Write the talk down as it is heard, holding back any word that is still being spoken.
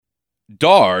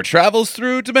Dar travels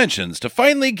through dimensions to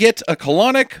finally get a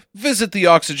colonic, visit the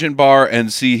oxygen bar,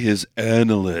 and see his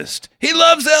analyst. He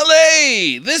loves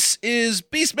LA! This is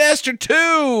Beastmaster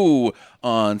 2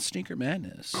 on Sneaker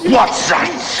Madness. What's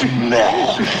that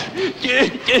smell?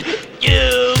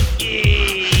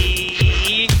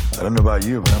 I don't know about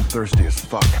you, but I'm thirsty as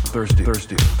fuck. Thirsty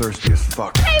as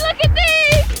fuck. Hey, look at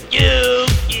these!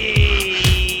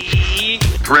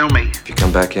 Thrill me. If you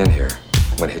come back in here,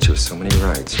 I'm gonna hit you with so many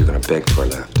rights, you're gonna beg for a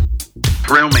left.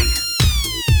 Thrill me.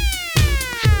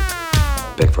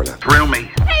 Beg for a left. Thrill me.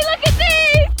 Hey, look at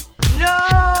these!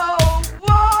 No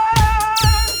more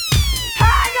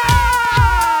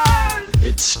hangers!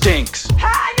 It stinks.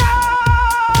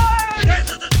 Hangers! Get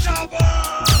to the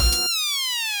chopper!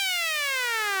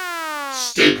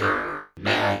 Stinker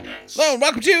Madness. Hello and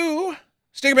welcome to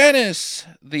Sneaker Madness,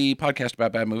 the podcast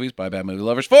about bad movies by bad movie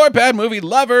lovers for bad movie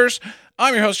lovers.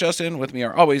 I'm your host, Justin. With me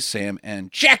are always Sam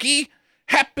and Jackie.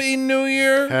 Happy New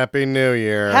Year. Happy New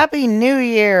Year. Happy New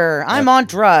Year. I'm on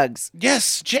drugs.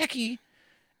 Yes, Jackie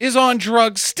is on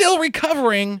drugs, still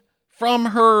recovering from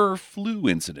her flu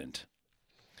incident.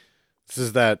 This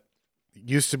is that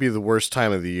used to be the worst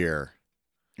time of the year.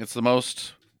 It's the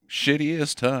most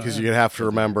shittiest time. Because you have to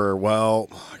remember, well,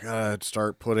 I gotta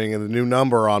start putting in the new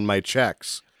number on my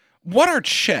checks. What are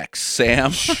checks,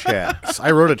 Sam? Checks. I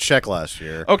wrote a check last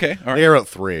year. Okay, all I right. wrote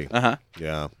 3. Uh-huh.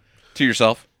 Yeah. To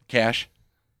yourself, cash.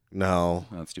 No.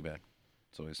 Oh, that's too bad.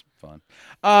 It's always fun.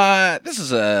 This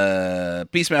is a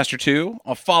Beastmaster 2,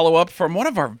 a follow-up from one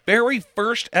of our very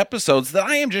first episodes that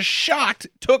I am just shocked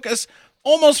took us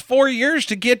almost 4 years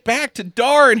to get back to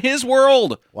Dar and his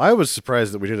world. Well, I was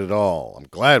surprised that we did it all. I'm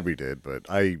glad we did, but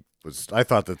I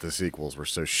thought that the sequels were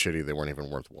so shitty they weren't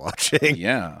even worth watching.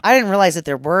 Yeah. I didn't realize that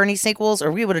there were any sequels,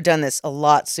 or we would have done this a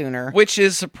lot sooner. Which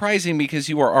is surprising because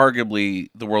you are arguably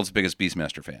the world's biggest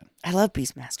Beastmaster fan. I love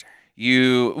Beastmaster.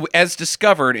 You, as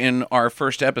discovered in our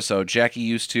first episode, Jackie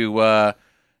used to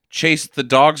chase the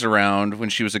dogs around when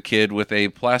she was a kid with a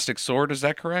plastic sword. Is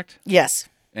that correct? Yes.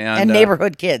 And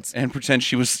neighborhood kids. and pretend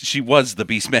she was the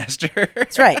Beastmaster.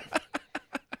 That's right.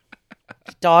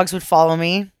 Dogs would follow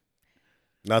me.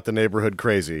 Not the neighborhood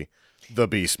crazy. The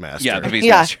Beastmaster. Yeah, the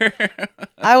Beastmaster.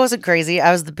 I wasn't crazy.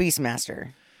 I was the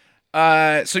Beastmaster.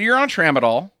 So you're on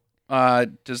Tramadol.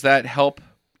 Does that help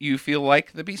you feel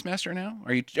like the Beastmaster now?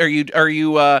 Are you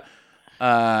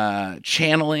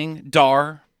channeling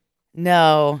Dar?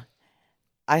 No.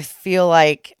 I feel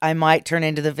like I might turn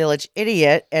into the village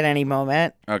idiot at any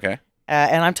moment. Okay.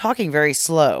 And I'm talking very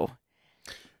slow.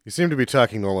 You seem to be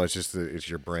talking normal. It's just that it's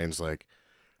your brain's like,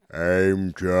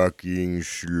 I'm talking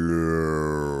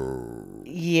slow.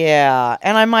 Yeah.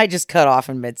 And I might just cut off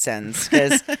in mid-sentence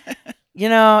because, you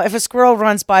know, if a squirrel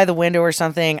runs by the window or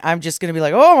something, I'm just going to be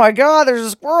like, oh my God, there's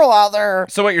a squirrel out there.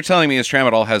 So what you're telling me is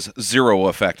Tramadol has zero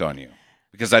effect on you,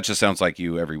 because that just sounds like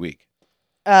you every week.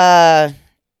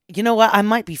 You know what? I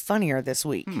might be funnier this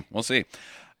week. We'll see.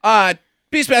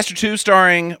 Beastmaster 2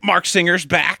 starring Mark Singer's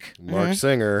back. Mark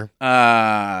Singer.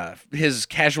 His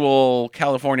casual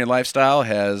California lifestyle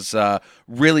has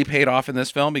really paid off in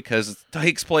this film because it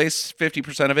takes place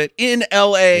 50% of it in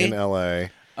L.A. In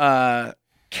L.A.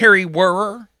 Carrie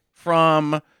Werrer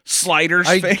from Sliders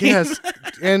I fame. guess.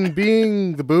 And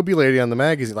being the booby lady on the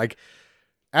magazine, like,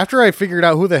 after I figured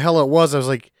out who the hell it was, I was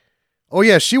like, oh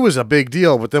yeah, she was a big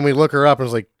deal. But then we look her up and I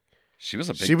was like, She was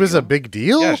a big she was a big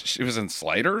deal? Yeah, she was in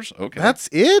Sliders? Okay. That's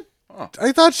it? Huh.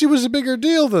 I thought she was a bigger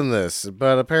deal than this,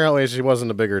 but apparently she wasn't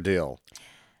a bigger deal.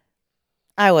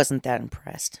 I wasn't that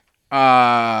impressed. We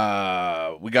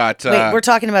got... Wait, we're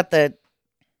talking about the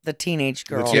teenage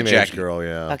girl. The teenage Jackie. girl,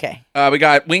 yeah. Okay. we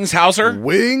got Wings Hauser.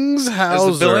 Wings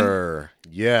As the Hauser.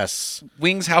 Yes.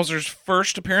 Wings Hauser's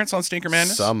first appearance on Stinker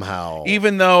Madness. Somehow.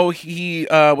 Even though he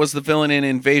was the villain in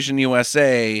Invasion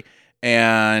USA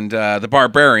and The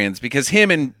Barbarians, because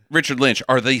him and Richard Lynch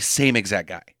are the same exact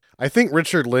guy. I think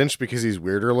Richard Lynch, because he's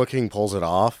weirder looking, pulls it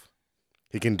off.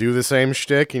 He can do the same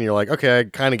shtick, and you're like, okay, I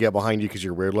kind of get behind you because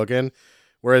you're weird looking.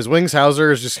 Whereas Wings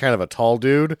Hauser is just kind of a tall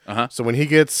dude. Uh-huh. So when he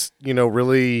gets,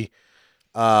 really,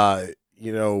 wine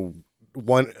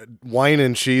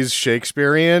and cheese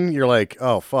Shakespearean, you're like,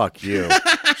 oh, fuck you.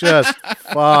 Just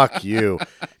fuck you.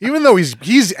 Even though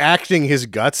he's acting his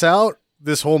guts out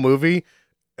this whole movie,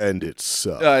 and it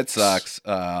sucks. It sucks.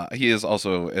 He is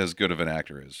also as good of an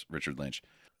actor as Richard Lynch.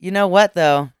 You know what,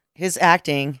 though? His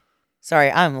acting...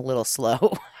 Sorry, I'm a little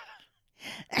slow.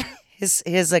 His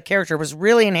character was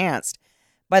really enhanced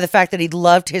by the fact that he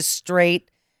loved his straight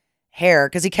hair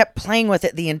because he kept playing with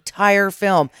it the entire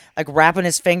film, like wrapping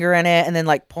his finger in it and then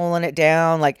like pulling it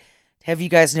down, like Have you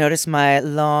guys noticed my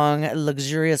long,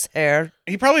 luxurious hair?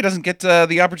 He probably doesn't get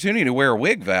the opportunity to wear a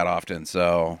wig that often,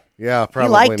 so Yeah,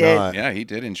 probably liked it. not. yeah, he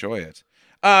did enjoy it.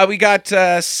 We got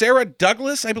Sarah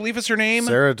Douglas, I believe is her name.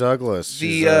 Sarah Douglas.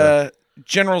 She's, The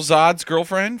General Zod's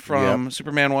girlfriend from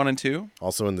Superman 1 and 2.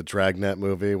 also in the Dragnet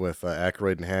movie with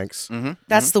Aykroyd and Hanks. Mm-hmm.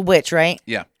 That's the witch, right?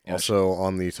 Yeah. Yeah. Also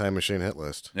on the Time Machine hit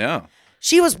list. Yeah.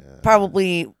 She was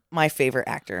probably my favorite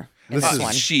actor in This this is-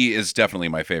 one. She is definitely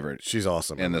my favorite She's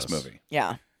awesome in this movie,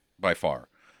 Yeah. by far.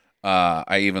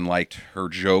 I even liked her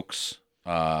jokes,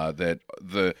 that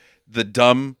the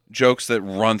dumb jokes that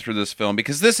run through this film,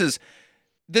 because this is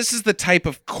the type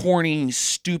of corny,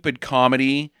 stupid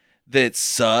comedy that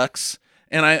sucks.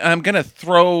 And I'm gonna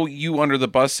throw you under the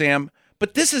bus, Sam,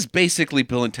 but this is basically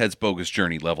Bill and Ted's Bogus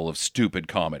Journey level of stupid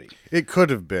comedy. It could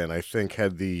have been, I think,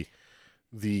 had the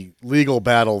legal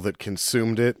battle that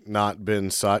consumed it not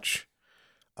been such.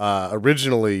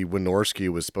 Originally, Wynorski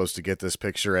was supposed to get this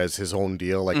picture as his own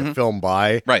deal, like a film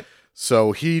buy. Right.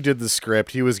 So he did the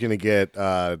script. He was going to get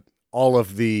all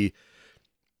of the.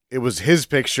 It was his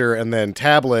picture, and then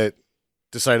Tablet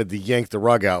decided to yank the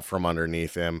rug out from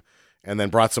underneath him, and then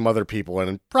brought some other people in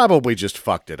and probably just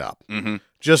fucked it up. Mm-hmm.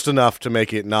 Just enough to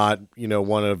make it not,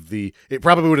 one of the. It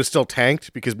probably would have still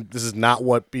tanked because this is not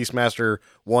what Beastmaster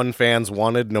 1 fans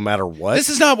wanted, no matter what. This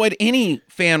is not what any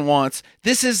fan wants.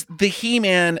 This is the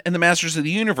He-Man and the Masters of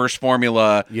the Universe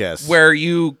formula. Yes. Where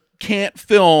you can't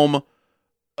film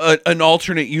an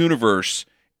alternate universe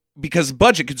because of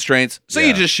budget constraints, so you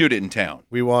Yeah. just shoot it in town.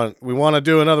 We want to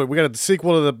do another. We got a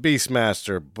sequel to the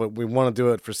Beastmaster, but we want to do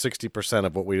it for 60%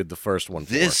 of what we did the first one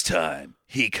for. This time,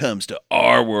 he comes to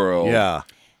our world. Yeah.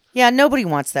 Yeah, nobody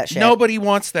wants that shit. Nobody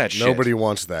wants that shit. Nobody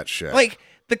wants that shit. Like,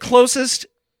 the closest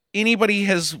anybody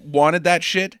has wanted that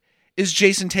shit is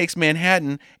Jason Takes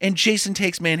Manhattan, and Jason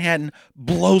Takes Manhattan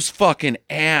blows fucking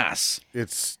ass.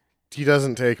 He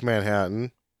doesn't take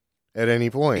Manhattan at any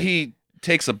point. He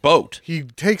takes a boat. He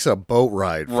takes a boat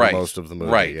ride for Right. most of the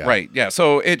movie. Right, yeah. right. Yeah.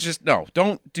 So it just, no,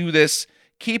 don't do this.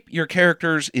 Keep your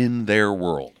characters in their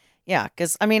world. Yeah,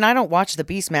 because, I don't watch the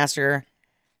Beastmaster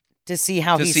to see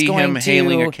how To he's see going him to...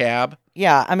 hailing a cab.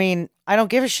 Yeah, I don't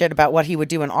give a shit about what he would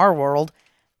do in our world.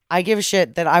 I give a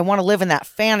shit that I want to live in that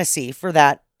fantasy for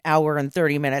that hour and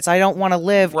 30 minutes. I don't want to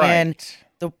live in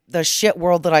the shit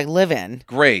world that I live in.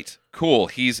 Great. Cool.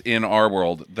 He's in our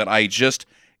world that I just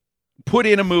put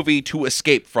in a movie to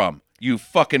escape from. You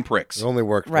fucking pricks. It only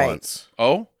worked Right. once,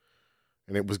 Oh?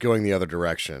 and it was going the other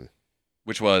direction.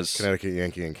 Which was? Connecticut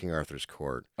Yankee and King Arthur's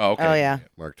Court. Oh, okay. Oh, yeah.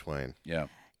 Mark Twain. Yeah.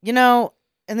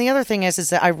 And the other thing is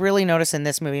that I really noticed in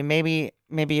this movie, maybe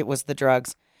it was the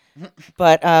drugs,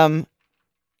 but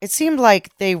it seemed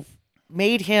like they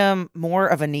made him more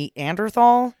of a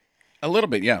Neanderthal. A little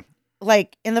bit, yeah.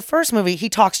 Like in the first movie, he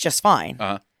talks just fine.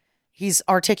 Uh-huh. He's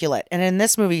articulate. And in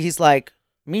this movie, he's like,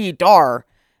 me, Dar,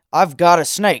 I've got a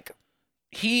snake.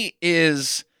 He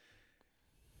is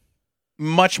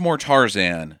much more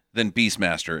Tarzan than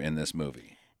Beastmaster in this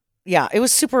movie. Yeah, it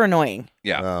was super annoying.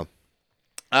 Yeah.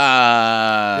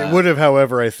 It would have,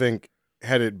 however, I think,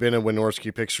 had it been a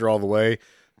Wynorski picture all the way,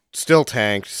 still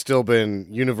tanked, still been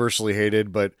universally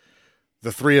hated, but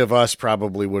the three of us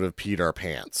probably would have peed our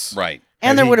pants. Right.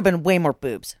 And there would have been way more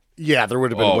boobs. Yeah, there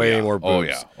would have been way yeah. more boobs. Oh,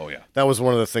 yeah. Oh, yeah. That was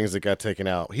one of the things that got taken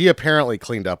out. He apparently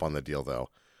cleaned up on the deal, though.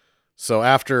 So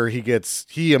after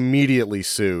he immediately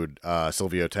sued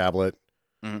Silvio Tablet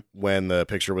when the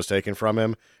picture was taken from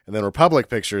him. And then Republic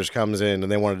Pictures comes in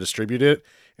and they want to distribute it.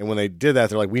 And when they did that,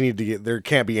 they're like, there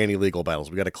can't be any legal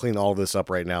battles. We got to clean all of this up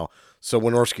right now. So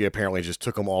Wynorski apparently just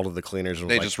took them all to the cleaners. And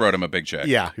was They like, just wrote him a big check.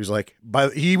 yeah, he was like,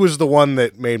 but he was the one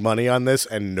that made money on this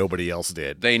and nobody else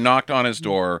did. They knocked on his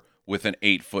door with an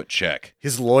 8-foot check.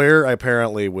 His lawyer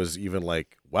apparently was even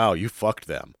like, wow, you fucked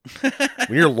them.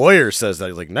 When your lawyer says that,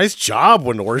 he's like, nice job,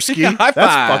 Wynorski. High That's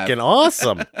five." fucking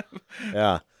awesome.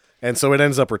 Yeah. And so it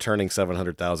ends up returning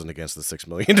 $700,000 against the $6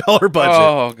 million budget.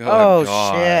 Oh, God.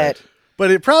 Oh, shit. But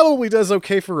it probably does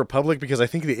okay for Republic because I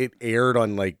think that it aired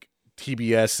on like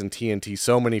TBS and TNT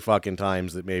so many fucking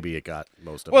times that maybe it got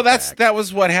most of Well, it back. that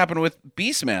was what happened with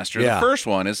Beastmaster. Yeah. The first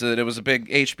one is that it was a big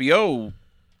HBO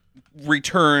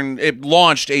return. It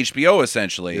launched HBO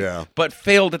essentially, Yeah. but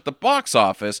failed at the box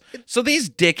office. So these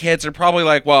dickheads are probably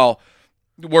like, well,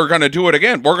 we're going to do it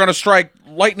again. We're going to strike.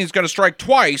 Lightning's going to strike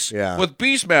twice Yeah. with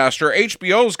Beastmaster.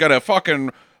 HBO's going to fucking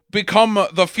become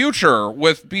the future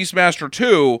with Beastmaster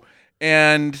 2.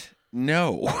 And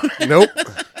no. Nope.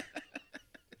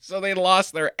 So they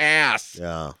lost their ass.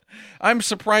 Yeah. I'm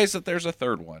surprised that there's a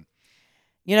third one.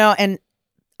 And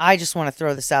I just want to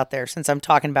throw this out there since I'm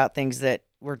talking about things that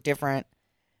were different.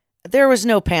 There was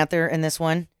no panther in this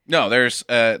one. No, there's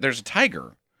a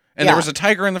tiger. And Yeah. there was a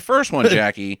tiger in the first one,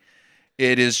 Jackie.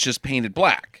 It is just painted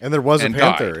black. And there was a And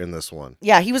panther died. in this one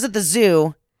Yeah, he was at the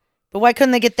zoo, but why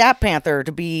couldn't they get that panther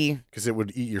to be? because it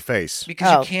would eat your face.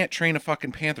 Because Oh. you can't train a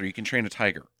fucking panther. You can train a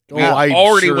tiger. Oh, We I'm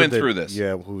already sure went that- through this.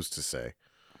 Yeah, who's to say?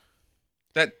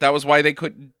 That was why they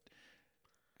couldn't.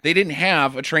 They didn't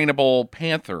have a trainable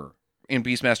panther in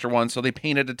Beastmaster 1, so they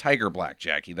painted a tiger black,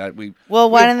 Jackie. That we Well,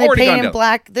 why we've didn't they already paint gone him down.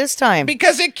 black this time?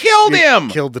 Because it killed It him.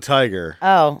 Killed the tiger.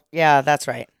 Oh, yeah, that's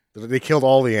right. They killed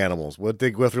all the animals. What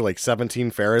they go through like 17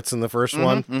 ferrets in the 1st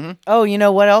one? Mhm. Oh, you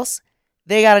know what else?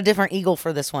 They got a different eagle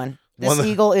for this one. This One that-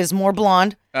 eagle is more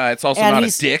blonde. It's also And not a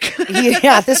he's- dick.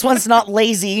 Yeah, this one's not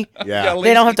lazy. Yeah.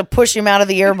 They don't have to push him out of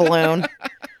the air balloon.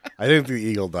 I think the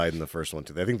eagle died in the first one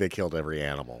too. I think they killed every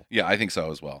animal. Yeah, I think so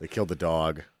as well. They killed the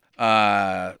dog.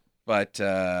 But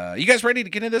you guys ready to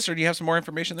get into this, or do you have some more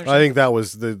information there? I think that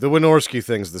was the Wynorski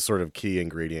thing's the sort of key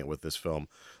ingredient with this film.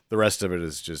 The rest of it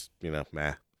is just,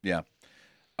 meh. Yeah.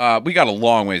 We got a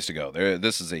long ways to go.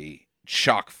 This is a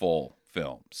chock-full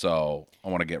film, so I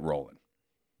want to get rolling.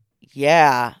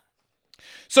 Yeah.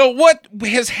 So what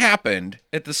has happened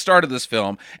at the start of this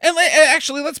film, and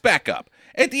actually, let's back up.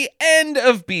 At the end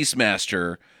of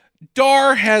Beastmaster,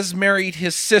 Dar has married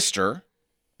his sister,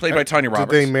 played by Tanya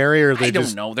Roberts. Did they marry or I they don't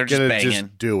just know. They're just gonna banging.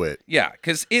 just do it? Yeah,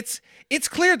 because it's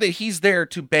clear that he's there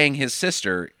to bang his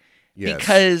sister Yes.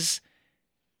 because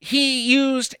he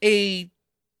used a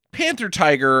panther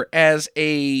tiger as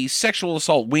a sexual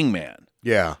assault wingman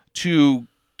Yeah. to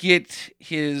get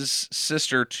his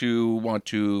sister to want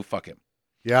to fuck him.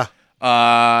 Yeah.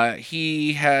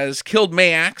 He has killed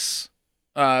Mayax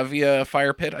via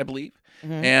fire pit, I believe,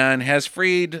 and has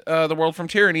freed the world from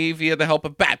tyranny via the help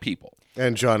of bat people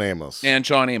And John Amos. and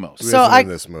John Amos. who So isn't I- in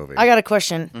this movie. I got a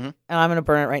question, Mhm. and I'm going to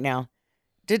burn it right now.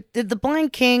 Did the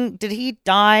Blind King, did he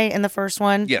die in the first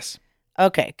one? Yes.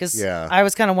 Okay, because Yeah. I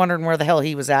was kind of wondering where the hell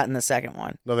he was at in the second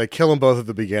one. No, they kill them both at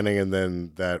the beginning, and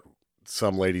then that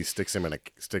some lady sticks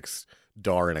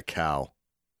Dar in a cow.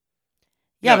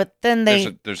 Yeah, but then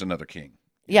they, There's another king.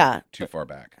 yeah, Too far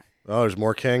back. Oh, there's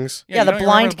more kings. Yeah, you the don't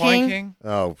Blind remember King?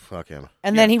 Oh, fuck him.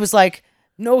 and then he was like,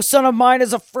 "No son of mine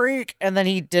is a freak," and then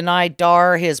he denied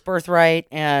Dar his birthright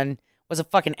and was a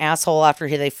fucking asshole after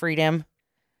they freed him.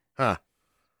 Huh.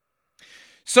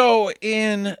 So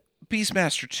in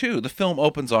Beastmaster 2, the film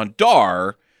opens on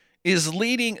Dar is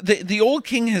leading the old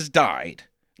king has died,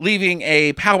 leaving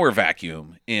a power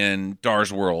vacuum in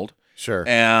Dar's world. Sure.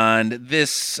 And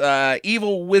this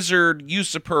evil wizard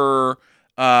usurper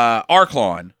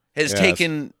Arklon has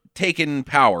Yes. taken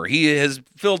power. He has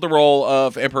filled the role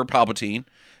of Emperor Palpatine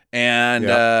and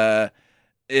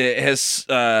it has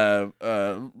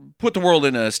put the world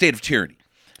in a state of tyranny.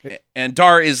 And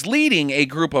Dar is leading a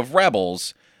group of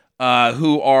rebels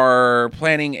who are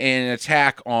planning an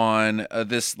attack on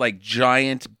this like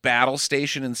giant battle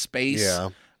station in space. Yeah.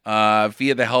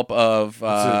 Via the help of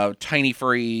tiny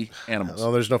furry animals.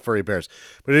 Oh, there's no furry bears.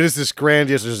 But it is this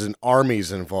grandiose, there's an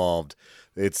armies involved.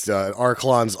 It's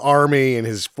Arklon's army and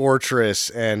his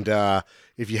fortress. And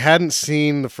if you hadn't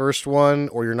seen the first one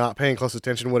or you're not paying close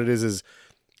attention, what it is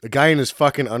a guy in his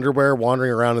fucking underwear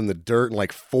wandering around in the dirt and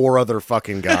like 4 other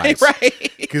fucking guys.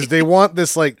 Right. Because they want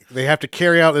this, like, they have to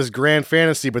carry out this grand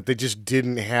fantasy, but they just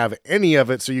didn't have any of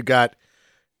it. So you got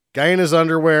guy in his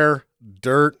underwear,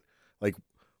 dirt, like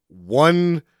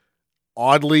one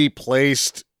oddly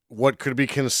placed, what could be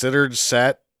considered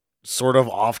set, sort of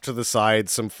off to the side,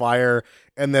 some fire,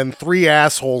 and then 3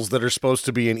 assholes that are supposed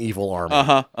to be an evil army.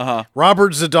 Uh-huh.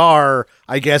 Robert Zadar,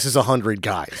 I guess, is 100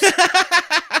 guys.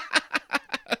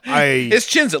 His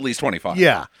chin's at least 25.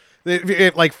 Yeah.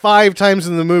 It, like 5 times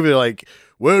in the movie, they're like,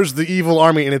 where's the evil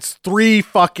army? And it's 3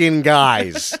 fucking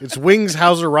guys. It's Wings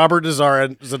Hauser, Robert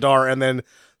Zadar, and then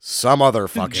some other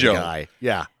fucking Joe. guy.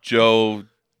 Yeah. Joe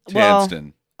Well,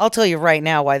 Tanston. I'll tell you right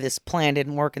now why this plan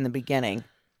didn't work in the beginning.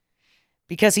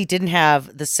 Because he didn't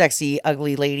have the sexy,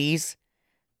 ugly ladies,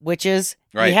 witches.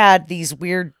 Right. He had these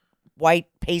weird, white,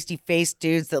 pasty-faced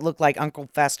dudes that looked like Uncle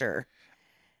Fester.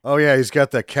 Oh, yeah, he's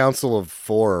got that Council of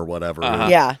 4 or whatever Uh-huh.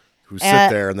 Yeah. who sit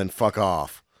there and then fuck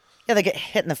off. Yeah, they get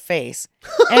hit in the face.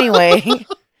 Anyway,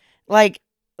 like,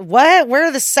 what? Where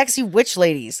are the sexy witch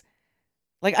ladies?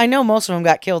 Like, I know most of them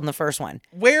got killed in the first one.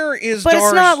 Where is But Dar's...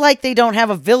 it's not like they don't have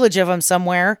a village of them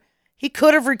somewhere. He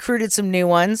could have recruited some new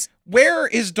ones. Where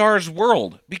is Dar's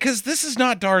world? Because this is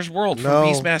not Dar's world from No.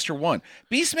 Beastmaster 1.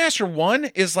 Beastmaster 1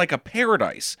 is like a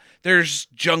paradise. There's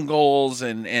jungles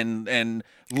and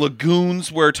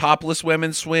lagoons where topless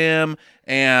women swim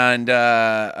and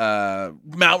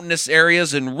mountainous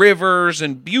areas and rivers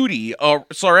and beauty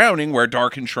surrounding where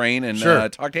Dar can train and Sure.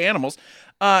 talk to animals.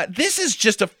 This is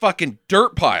just a fucking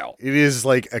dirt pile. It is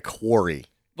like a quarry.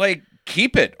 Like,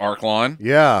 keep it, Arklon.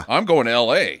 Yeah. I'm going to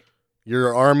L.A.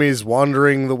 Your army's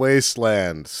wandering the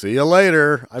wasteland. See you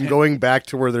later. I'm going back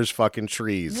to where there's fucking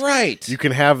trees. Right. You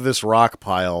can have this rock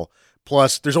pile.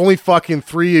 Plus, there's only fucking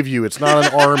 3 of you. It's not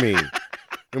an army.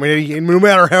 No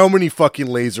matter how many fucking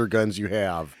laser guns you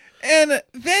have. And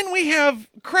then we have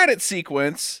credit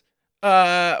sequence.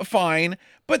 Fine.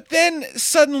 But then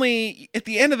suddenly, at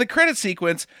the end of the credit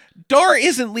sequence, Dar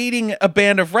isn't leading a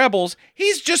band of rebels.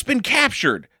 He's just been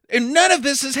captured. And none of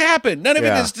this has happened. None of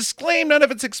it is disclaimed. None of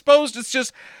it's exposed. It's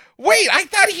just, wait, I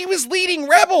thought he was leading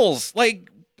rebels. Like,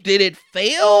 did it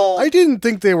fail? I didn't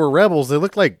think they were rebels. They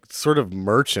look like sort of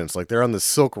merchants, like they're on the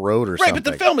Silk Road or something. Right, but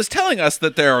the film is telling us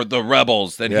that they're the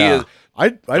rebels. That he is. I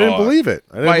didn't believe it.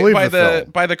 I didn't believe the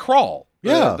film. By the crawl.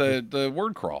 Yeah. The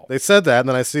word crawl. They said that, and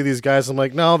then I see these guys. I'm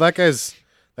like, no, that guy's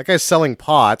selling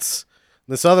pots.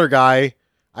 This other guy,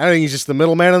 I think he's just the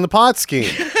middleman in the pot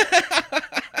scheme.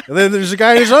 And then there's a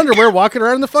guy in his underwear walking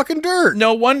around in the fucking dirt.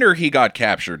 No wonder he got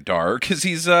captured, Dar, because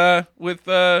he's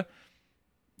with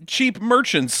cheap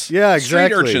merchants. Yeah,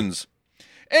 exactly. Street urchins.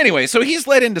 Anyway, so he's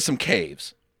led into some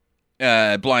caves.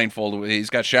 Blindfolded. He's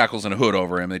got shackles and a hood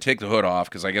over him. They take the hood off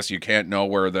because I guess you can't know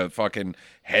where the fucking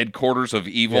headquarters of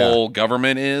evil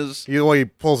government is. He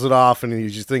pulls it off and he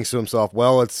just thinks to himself,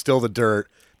 well, it's still the dirt.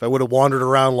 If I would have wandered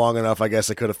around long enough, I guess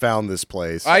I could have found this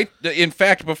place. In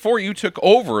fact, before you took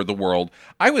over the world,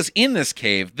 I was in this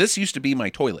cave. This used to be my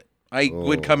toilet. I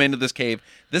would come into this cave.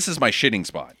 This is my shitting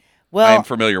spot. Well, I am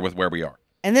familiar with where we are.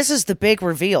 And this is the big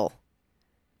reveal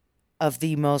of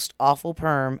the most awful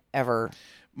perm ever.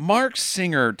 Mark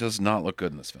Singer does not look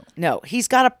good in this film. No, he's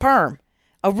got a perm.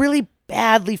 A really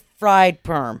badly fried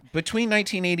perm. Between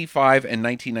 1985 and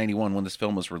 1991, when this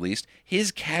film was released,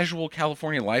 his casual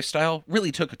California lifestyle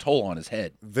really took a toll on his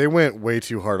head. They went way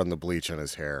too hard on the bleach on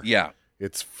his hair. Yeah.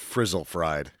 It's frizzle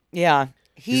fried. Yeah.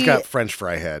 He's got French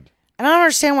fry head. And I don't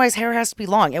understand why his hair has to be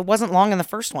long. It wasn't long in the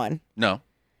first one. No.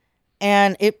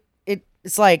 And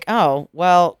it's like, oh,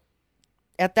 well,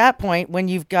 at that point, when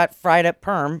you've got fried up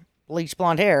perm, bleached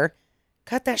blonde hair,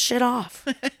 cut that shit off.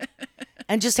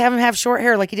 And just have him have short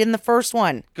hair like he did in the first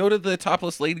one. Go to the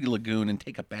Topless Lady Lagoon and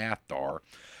take a bath, Dar.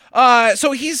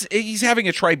 So he's having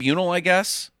a tribunal, I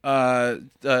guess.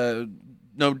 No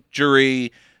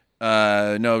jury,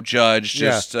 no judge.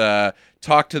 Just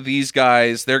talk to these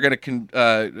guys. They're going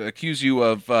to accuse you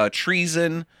of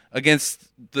treason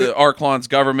against the Arklon's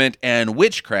government and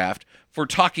witchcraft for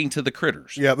talking to the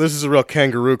critters. Yeah, this is a real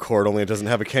kangaroo court, only it doesn't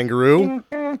have a kangaroo.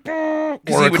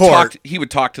 He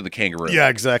would talk to the kangaroo. Yeah,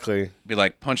 exactly. Be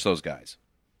like, punch those guys.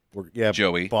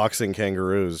 Joey. Boxing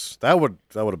kangaroos. That would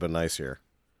have been nice here.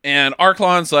 And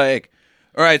Arklon's like,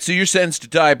 all right, so you're sentenced to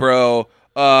die, bro.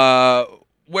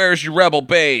 Where's your rebel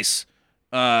base?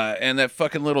 And that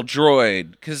fucking little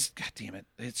droid. Because, god damn it,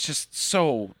 it's just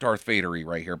so Darth Vader-y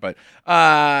right here. But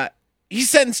he's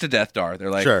sentenced to death, Dar.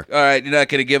 They're like, sure. All right, you're not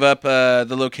going to give up the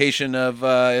location of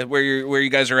where you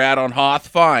guys are at on Hoth?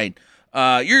 Fine.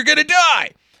 You're going to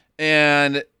die.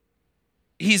 And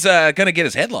he's going to get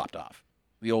his head lopped off.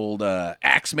 The old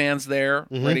Axeman's there,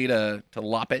 ready to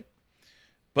lop it.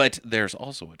 But there's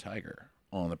also a tiger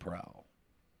on the prowl.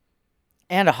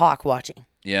 And a hawk watching.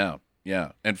 Yeah.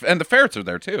 And the ferrets are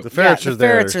there, too. The ferrets are there.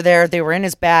 The ferrets are there. They were in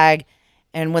his bag.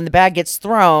 And when the bag gets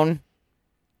thrown,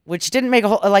 which didn't make a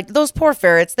whole... Like, those poor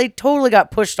ferrets, they totally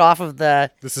got pushed off of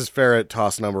the... This is ferret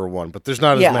toss number 1, but there's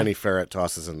not as many ferret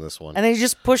tosses in this one. And they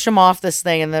just push them off this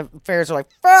thing, and the ferrets are like,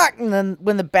 fuck! And then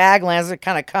when the bag lands, they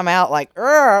kind of come out like,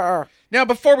 Urgh! Now,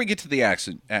 before we get to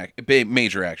the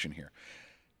major action here,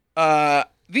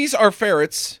 these are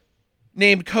ferrets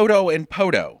named Kodo and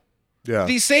Podo. Yeah.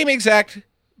 The same exact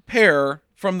pair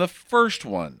from the first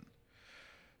one.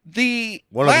 The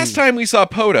last time we saw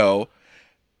Podo,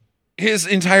 his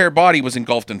entire body was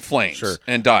engulfed in flames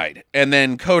and died. And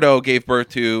then Kodo gave birth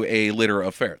to a litter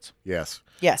of ferrets. Yes.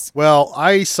 Well,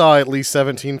 I saw at least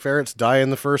 17 ferrets die in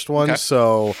the first one,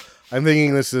 so I'm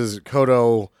thinking this is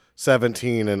Kodo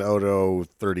 17 and Odo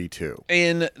 32.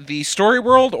 In the story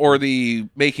world or the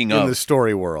making of? In the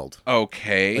story world.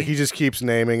 Okay. Like he just keeps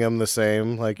naming them the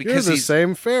same. Like, because you're the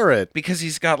same ferret. Because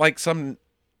he's got like some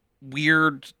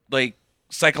weird like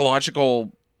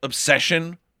psychological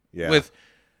obsession with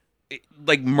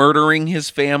like murdering his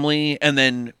family and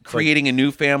then creating a new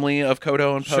family of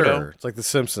Kodo and Podo. Sure. It's like The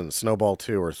Simpsons, Snowball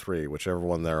 2 or 3, whichever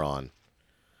one they're on.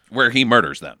 Where he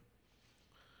murders them.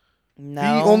 No.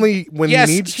 He only when he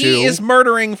needs to. He is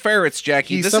murdering ferrets,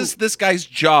 Jackie. This guy's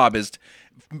job is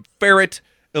ferret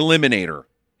eliminator.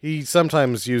 He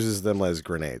sometimes uses them as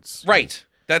grenades. Right.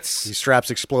 He straps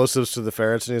explosives to the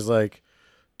ferrets and he's like,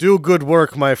 "Do good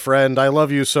work, my friend. I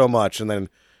love you so much." And then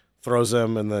throws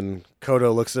him, and then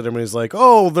Kodo looks at him and he's like,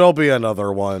 "Oh, there'll be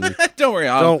another one. Don't worry,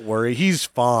 Don't worry, he's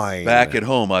fine." back at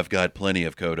home, I've got plenty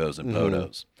of Kodos and Mm-hmm.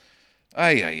 Podos.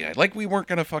 Ay. Like we weren't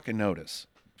gonna fucking notice,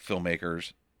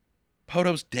 filmmakers.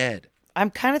 Podo's dead. I'm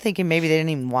kind of thinking maybe they didn't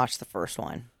even watch the first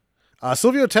one.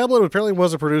 Silvio Tablet apparently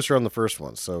was a producer on the first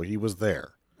one, so he was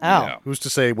there. Oh. Yeah. Who's to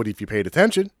say what if you paid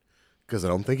attention? Because I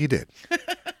don't think he did.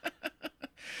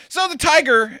 So the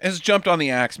tiger has jumped on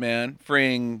the Axeman,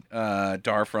 freeing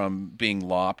Dar from being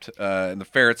lopped, and the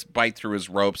ferrets bite through his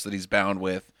ropes that he's bound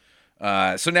with.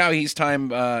 So now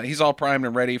he's all primed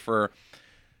and ready for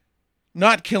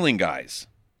not killing guys.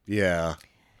 Yeah.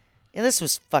 Yeah, this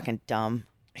was fucking dumb.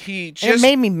 He And just it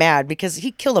made me mad because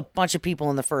he killed a bunch of people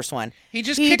in the first one. He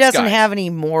just he kicks doesn't guys. have any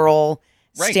moral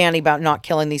Right. standing about not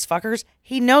killing these fuckers.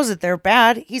 He knows that they're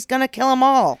bad. He's gonna kill them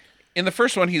all. in the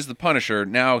first one he's the Punisher.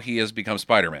 Now he has become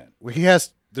Spider-Man. Well, he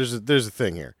has. There's a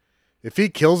thing here. If he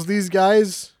kills these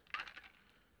guys,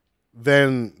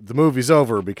 then the movie's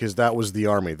over because that was the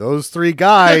army. Those 3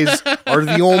 guys are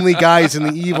the only guys in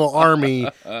the evil army.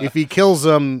 If he kills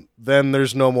them, then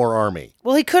there's no more army.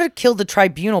 Well, he could have killed the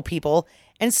tribunal people.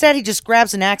 Instead, he just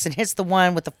grabs an axe and hits the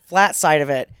one with the flat side of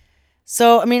it.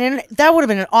 So, I mean, and that would have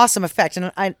been an awesome effect.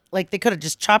 And they could have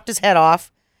just chopped his head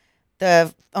off,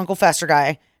 the Uncle Fester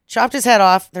guy, chopped his head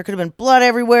off. There could have been blood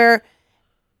everywhere.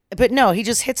 But no, he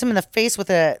just hits him in the face with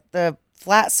the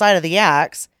flat side of the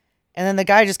axe. And then the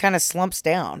guy just kind of slumps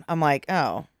down. I'm like,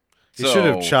 oh. He should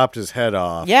have chopped his head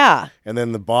off. Yeah. And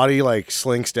then the body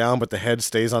slinks down, but the head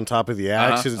stays on top of the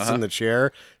axe because it's in the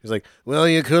chair. He's like, "Well,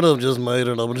 you could have just made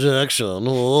an objection."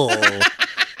 Oh.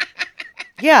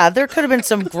 Yeah, there could have been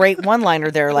some great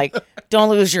one-liner there, like, don't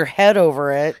lose your head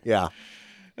over it. Yeah.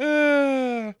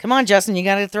 Come on, Justin, you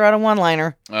got to throw out a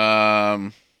one-liner.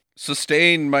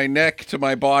 Sustain my neck to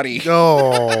my body.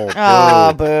 Oh,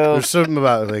 Oh, boo. There's something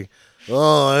about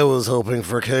I was hoping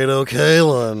for Kato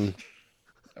Kalin.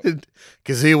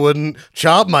 Because he wouldn't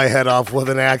chop my head off with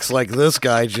an axe like this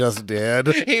guy just did.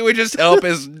 With He would just help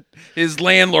his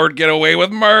landlord get away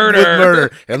with murder.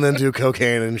 murder. And then do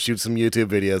cocaine and shoot some YouTube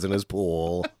videos in his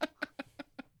pool.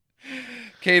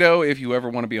 Kato, if you ever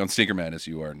want to be on Sneaker Madness,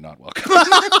 you are not welcome.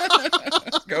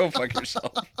 Go fuck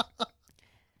yourself.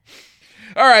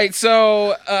 All right,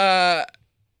 so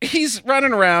he's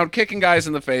running around, kicking guys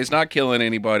in the face, not killing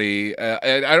anybody.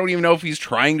 I don't even know if he's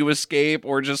trying to escape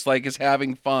or just is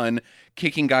having fun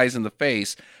kicking guys in the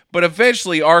face. But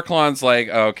eventually, Arklon's like,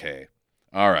 okay,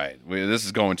 all right, this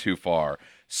is going too far.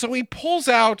 So he pulls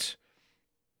out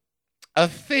a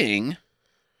thing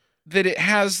that it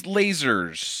has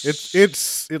lasers.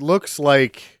 It looks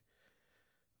like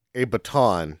a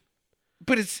baton.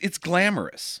 But it's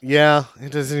glamorous. Yeah,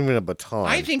 it isn't even a baton.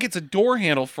 I think it's a door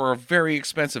handle for a very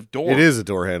expensive door. It is a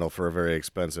door handle for a very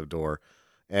expensive door.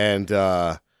 And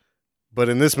but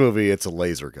in this movie it's a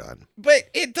laser gun. But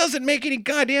it doesn't make any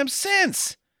goddamn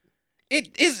sense.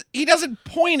 He doesn't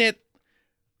point it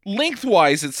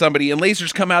lengthwise at somebody and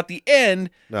lasers come out the end.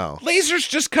 No. Lasers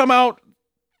just come out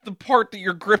the part that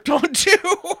you're gripped onto.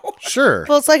 Sure.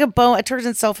 Well, it's like a bow. It turns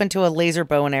itself into a laser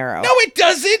bow and arrow. No, it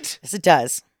doesn't. Yes, it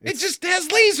does. It just has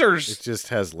lasers. It just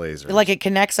has lasers. Like it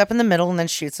connects up in the middle and then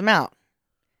shoots them out.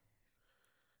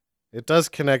 It does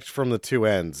connect from the 2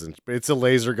 ends. And it's a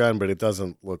laser gun, but it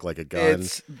doesn't look like a gun.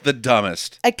 It's the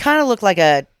dumbest. It kind of looked like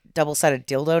a double-sided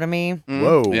dildo to me.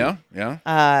 Whoa. Yeah.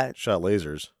 Shot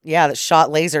lasers. Yeah, that shot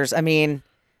lasers. I mean,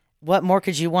 what more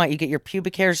could you want? You get your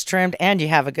pubic hairs trimmed and you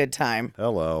have a good time.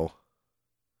 Hello.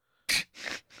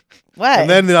 What? And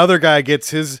then the other guy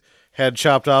gets his head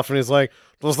chopped off and he's like,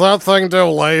 "Does that thing do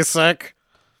LASIK?"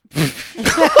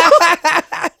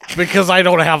 Because I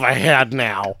don't have a head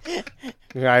now.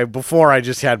 Before I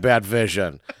just had bad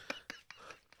vision.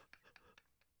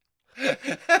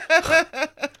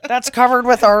 That's covered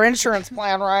with our insurance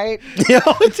plan, right?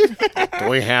 Do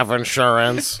we have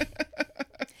insurance?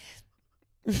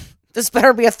 This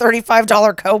better be a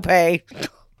 $35 copay.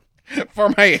 For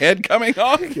my head coming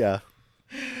off. Yeah.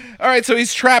 All right, so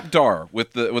he's trapped Dar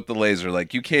with the laser.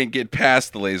 Like, you can't get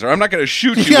past the laser. I'm not going to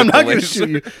shoot you. Yeah, I'm with not the going to laser.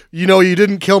 shoot you. You know, you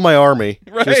didn't kill my army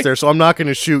Right. just there, so I'm not going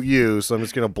to shoot you. So I'm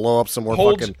just going to blow up some more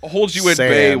fucking Holds you at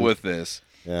bay sand. with this.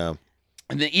 Yeah.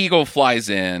 And the eagle flies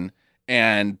in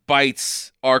and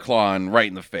bites Arklon right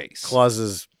in the face.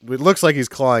 It looks like he's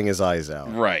clawing his eyes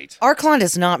out. Right. Arklon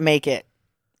does not make it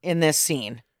in this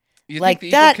scene. You think Like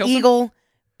the that kills him? eagle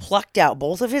plucked out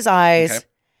both of his eyes. Okay.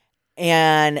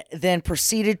 and then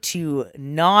proceeded to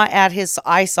gnaw at his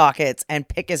eye sockets and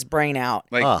pick his brain out.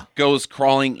 Like goes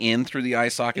crawling in through the eye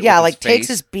socket. Yeah, with like his takes face.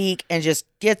 his beak and just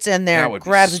gets in That there, would be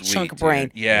grabs a sweet, chunk of dude.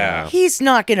 brain. Yeah. He's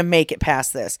not going to make it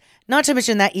past this. Not to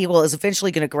mention that eagle is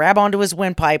eventually going to grab onto his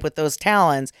windpipe with those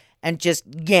talons and just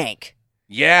yank.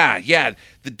 Yeah.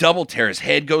 The double tear. His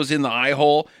head goes in the eye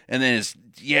hole, and then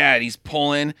and he's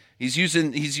pulling. He's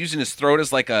using his throat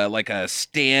as like a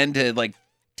stand to like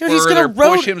Dude, he's further going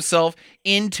to push himself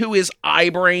into his eye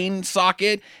brain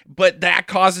socket, but that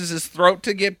causes his throat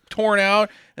to get torn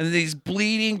out, and then he's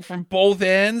bleeding from both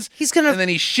ends. And then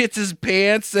he shits his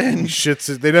pants and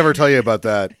They never tell you about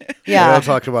that. Yeah. They don't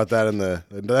talk about that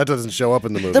that doesn't show up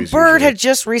in the movies. The bird usually. had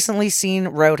just recently seen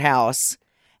Roadhouse,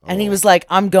 and he was like,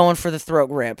 I'm going for the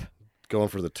throat rip. Going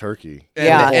for the turkey. And,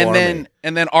 Yeah. The whole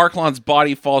and then Arklon's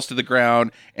body falls to the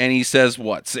ground, and he says,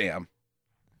 "What, Sam?"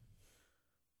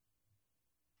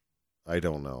 I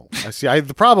don't know.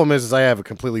 The problem is I have a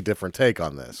completely different take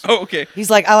on this. Oh, okay. He's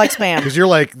like, I like Spam. Because you're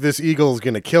like, this eagle is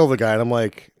going to kill the guy. And I'm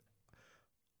like,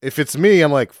 if it's me,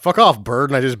 I'm like, fuck off, bird.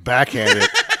 And I just backhand it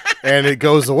and it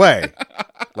goes away.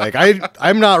 Like,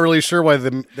 I'm not really sure why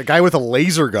the guy with a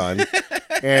laser gun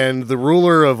and the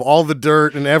ruler of all the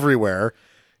dirt and everywhere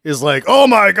is like, oh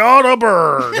my God, a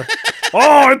bird.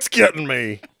 Oh, it's getting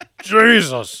me.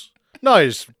 Jesus. No,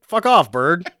 just fuck off,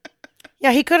 bird.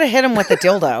 Yeah, he could have hit him with a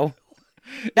dildo.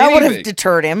 That would have Anything.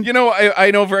 deterred him. You know,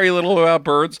 I know very little about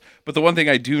birds, but the one thing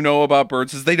I do know about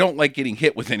birds is they don't like getting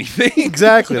hit with anything.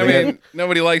 Exactly. I mean,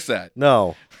 nobody likes that.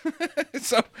 No.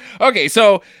 So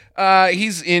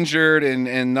he's injured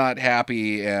and not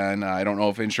happy, and I don't know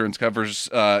if insurance covers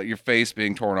your face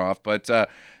being torn off, but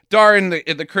Dar and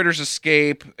the critters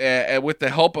escape with the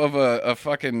help of a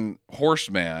fucking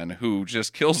horseman who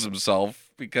just kills himself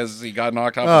because he got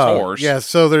knocked off his horse. Yeah,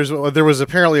 so there was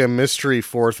apparently a mystery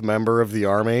fourth member of the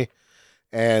army,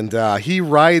 and he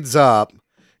rides up,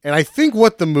 and I think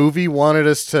what the movie wanted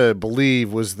us to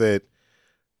believe was that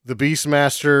the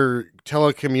Beastmaster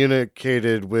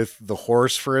telecommunicated with the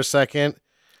horse for a second,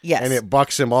 Yes. and it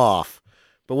bucks him off.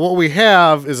 But what we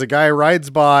have is a guy rides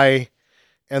by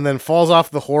and then falls off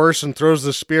the horse and throws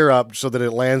the spear up so that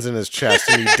it lands in his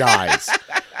chest and he dies.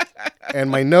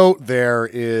 And my note there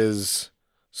is...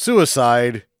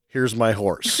 suicide, here's my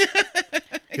horse.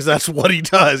 Because that's what he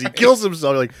does. He kills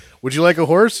himself. Like, would you like a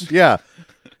horse? Yeah.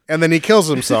 And then he kills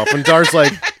himself. And Dar's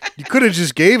like, you could have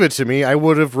just gave it to me. I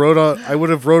would have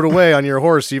rode away on your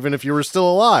horse even if you were still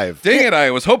alive. Dang it,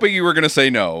 I was hoping you were going to say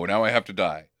no. Now I have to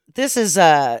die. This is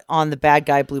on the bad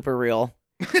guy blooper reel.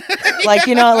 Like,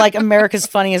 you know, like America's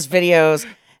Funniest Videos,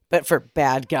 but for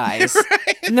bad guys.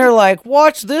 Right. And they're like,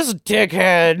 watch this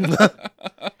dickhead.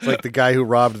 It's like the guy who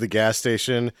robbed the gas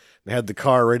station and had the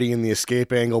car already in the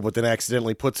escape angle, but then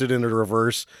accidentally puts it into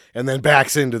reverse and then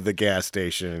backs into the gas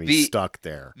station and he's stuck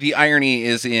there. The irony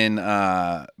is in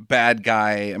Bad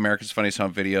Guy, America's Funniest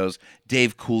Home Videos,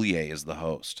 Dave Coulier is the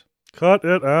host. Cut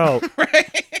it out.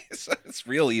 Right? So it's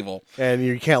real evil. And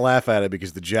you can't laugh at it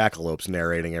because the jackalope's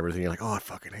narrating everything. You're like, oh, I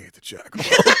fucking hate the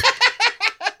jackalope.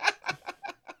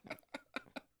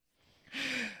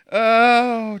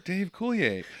 Oh, Dave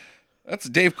Coulier. That's a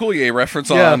Dave Coulier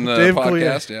reference on the Dave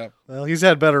podcast. Coulier. Yeah. Well, he's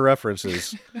had better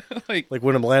references. like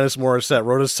when Alanis Morissette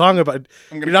wrote a song about...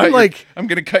 I'm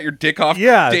gonna cut your dick off,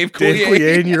 yeah, Dave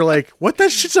Coulier. And you're like, what?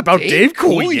 That shit's about Dave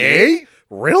Coulier?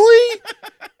 Really?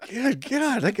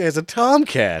 God, that guy's a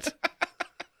tomcat.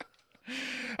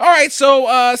 All right,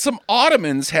 so some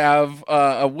Ottomans have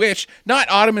a witch. Not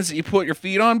Ottomans that you put your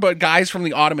feet on, but guys from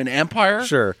the Ottoman Empire.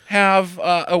 Sure. Have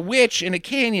a witch in a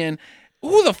canyon.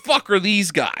 Who the fuck are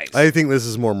these guys? I think this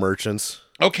is more merchants.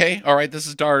 Okay, all right, this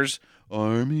is Dar's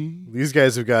army. These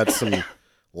guys have got some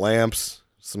lamps,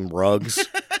 some rugs.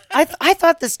 I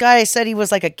thought this guy said he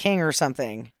was like a king or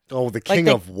something. Oh, the king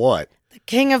of what? The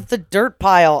king of the dirt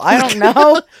pile. I don't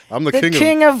know. I'm the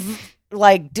king of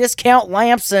like discount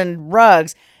lamps and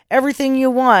rugs. Everything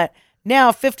you want.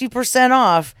 Now 50%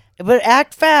 off. But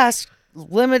act fast.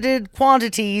 Limited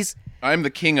quantities. I'm the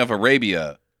king of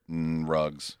Arabia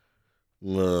rugs.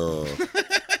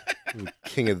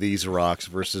 King of these rocks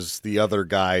versus the other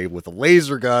guy with a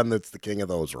laser gun that's the king of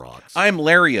those rocks. I'm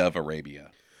Larry of Arabia.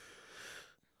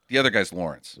 The other guy's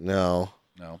Lawrence. No,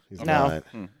 he's not.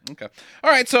 Okay.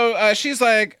 All right, so she's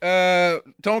like,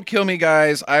 don't kill me,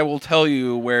 guys. I will tell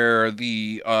you where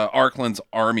the Arkland's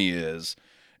army is.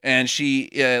 And she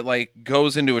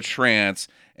goes into a trance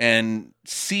and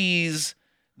sees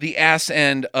the ass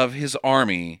end of his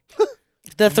army.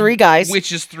 The three guys.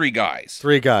 Which is three guys.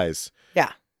 Three guys.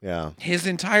 Yeah. Yeah. His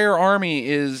entire army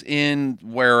is in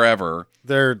wherever.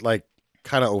 They're like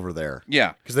kind of over there.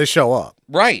 Yeah. Because they show up.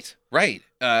 Right.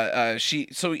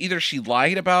 either she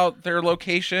lied about their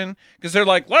location because they're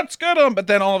like, let's get him, but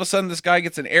then all of a sudden this guy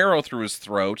gets an arrow through his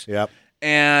throat. Yep.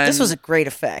 And This was a great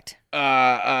effect.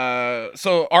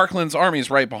 so Arkland's army is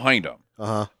right behind him.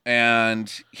 Uh-huh.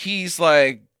 And he's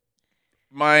like,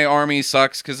 my army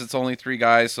sucks because it's only 3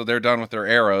 guys, so they're done with their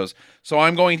arrows. So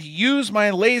I'm going to use my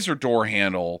laser door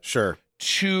handle Sure.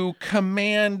 to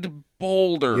command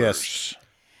boulders. Yes.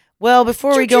 Well,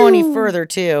 before we go any further,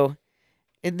 too,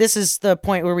 this is the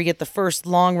point where we get the first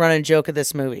long-running joke of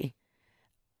this movie.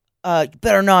 You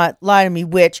better not lie to me,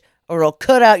 witch, or I'll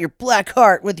cut out your black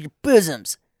heart with your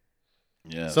bosoms.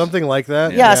 Yes. Something like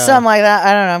that. Yeah, something like that.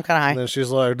 I don't know. I'm kind of And high. then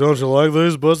she's like, don't you like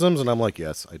these bosoms? And I'm like,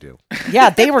 yes, I do. Yeah,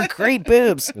 they were great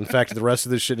boobs. In fact, the rest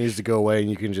of this shit needs to go away,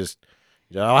 and you can just,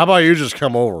 how about you just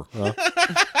come over? Huh?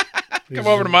 Come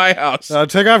over to my house.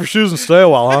 Take off your shoes and stay a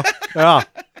while, huh? Yeah.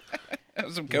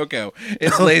 Have some cocoa.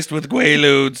 It's laced with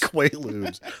Quaaludes.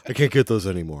 Quaaludes. I can't get those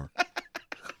anymore.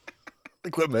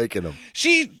 Quit making them.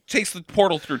 She takes the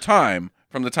portal through time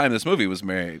from the time this movie was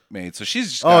made. So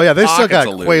she's just Oh, yeah, they still pockets got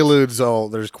of lube. Quaaludes. Oh,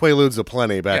 there's Quaaludes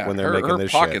aplenty back Yeah, when they're her, making her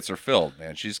this pockets shit. are filled,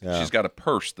 man. She's got a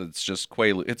purse that's just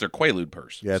Quaalude. It's her Quaalude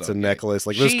purse. Yeah, it's So, a necklace.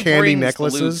 Like she those candy brings the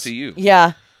necklaces. lubes to you.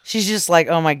 Yeah. She's just like,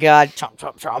 oh my God, chomp,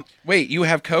 chomp, chomp. Wait, you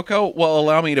have cocoa? Well,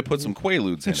 allow me to put some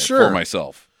Quaaludes in it Sure. for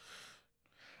myself.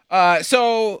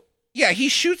 So yeah, he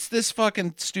shoots this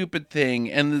fucking stupid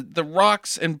thing, and the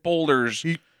rocks and boulders.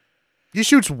 He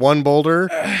shoots one boulder,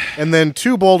 and then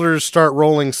 2 boulders start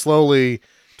rolling slowly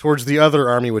towards the other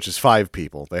army, which is 5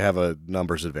 people. They have a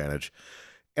numbers advantage.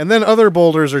 And then other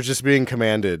boulders are just being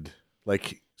commanded.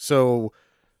 So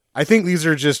I think these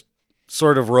are just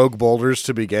sort of rogue boulders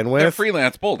to begin They're with.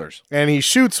 freelance boulders. And he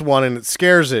shoots one, and it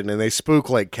scares it, and they spook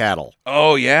like cattle.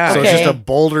 Oh yeah. So it's Okay. just a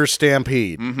boulder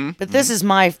stampede. Mm-hmm. But this is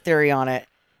my theory on it.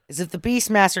 Is if the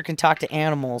Beastmaster can talk to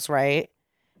animals, right?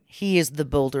 He is the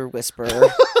boulder whisperer.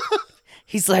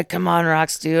 He's like, come on,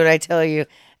 rocks, dude, I tell you.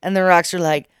 And the rocks are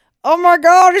like, oh my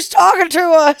God, he's talking to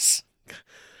us.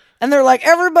 And they're like,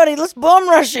 everybody, let's bum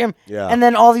rush him. Yeah. And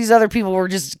then all these other people were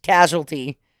just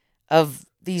casualty of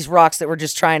these rocks that were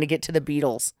just trying to get to the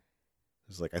Beatles.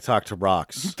 He's like, I talk to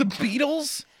rocks. The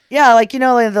Beatles. Yeah, like,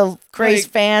 like the crazed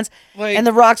Like- fans. Like And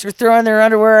the rocks are throwing their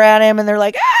underwear at him. And they're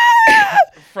like, ah!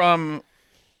 from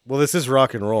Well, this is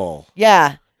rock and roll.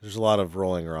 Yeah. There's a lot of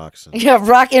rolling rocks. Yeah,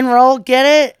 rock and roll, get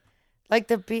it? Like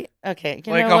the beat. Okay,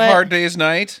 you like know a what? hard day's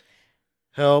night.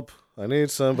 Help. I need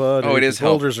somebody. Oh, it is The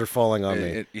help. boulders are falling on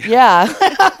me. Yeah.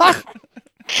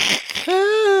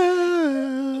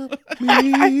 Help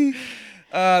me.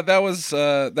 That was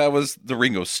the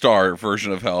Ringo Starr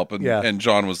version of Help, and Yeah. and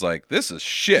John was like, "This is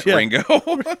shit, Yeah. Ringo.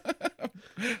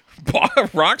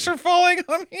 Rocks are falling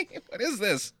on me. What is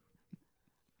this?"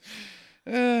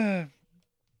 Dave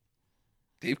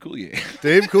Coulier.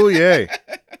 Dave Coulier.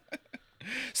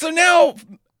 So now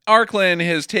Arkland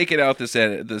has taken out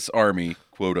this army,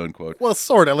 quote unquote. Well,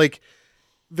 sort of. Like,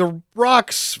 the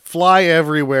rocks fly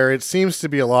everywhere. It seems to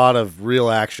be a lot of real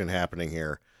action happening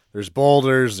here. There's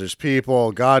boulders, there's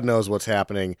people, God knows what's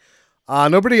happening.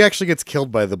 Nobody actually gets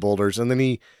killed by the boulders, and then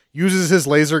he uses his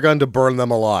laser gun to burn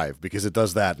them alive, because it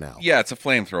does that now. Yeah, it's a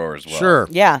flamethrower as well. Sure.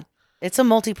 Yeah. It's a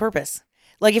multi-purpose.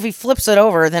 Like if he flips it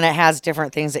over, then it has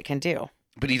different things it can do.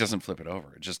 But he doesn't flip it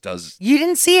over. It just does. You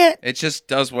didn't see it? It just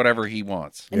does whatever he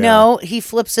wants. Yeah. No, he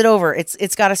flips it over.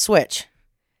 It's got a switch.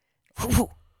 Because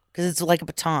it's like a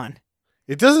baton.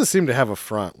 It doesn't seem to have a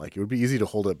front. Like, it would be easy to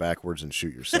hold it backwards and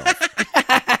shoot yourself.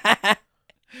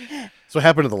 That's what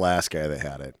happened to the last guy that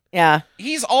had it. Yeah.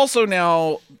 He's also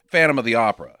now Phantom of the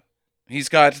Opera. He's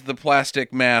got the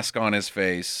plastic mask on his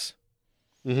face.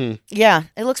 Mm-hmm. Yeah.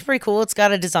 It looks pretty cool. It's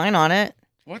got a design on it.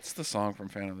 What's the song from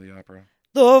Phantom of the Opera?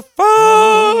 The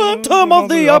Phantom of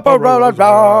the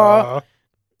Opera.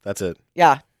 That's it.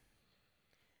 Yeah.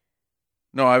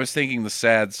 No, I was thinking the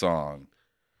sad song.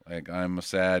 Like, I'm a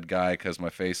sad guy because my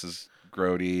face is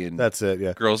grody and That's it,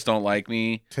 yeah. girls don't like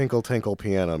me. Tinkle, tinkle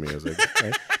piano music.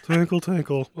 Right? Tinkle,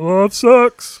 tinkle. Oh, it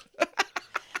sucks.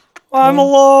 I'm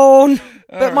alone.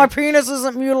 But my penis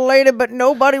isn't mutilated, but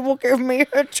nobody will give me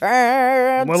a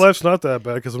chance. My life's not that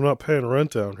bad because I'm not paying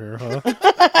rent down here,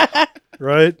 huh?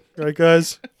 Right? Right,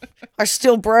 guys? I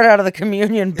steal bread out of the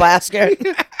communion basket.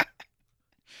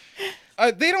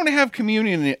 They don't have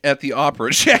communion at the opera,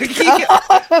 Jackie.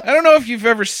 I don't know if you've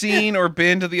ever seen or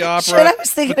been to the opera. Shit, I was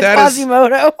thinking but of that is-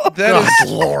 Quasimodo. that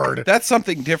is Lord. That's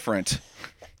something different.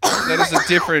 That is a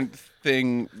different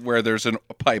thing where there's a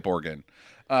pipe organ.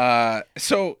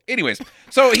 So, anyways,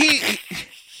 so he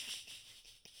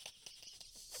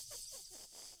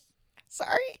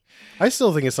Sorry. I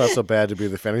still think it's not so bad to be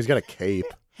the Phantom. He's got a cape.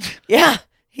 Yeah.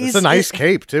 It's a nice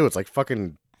cape, too. It's like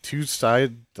fucking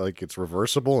two-side, like it's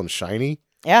reversible and shiny.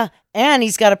 Yeah, and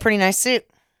he's got a pretty nice suit.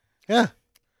 Yeah.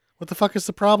 What the fuck is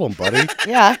the problem, buddy?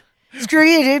 Yeah. Screw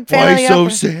you, dude. Family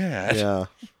up. sad? Yeah.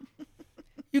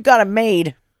 You got it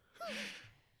made.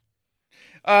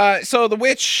 So the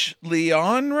witch,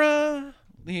 Leonra?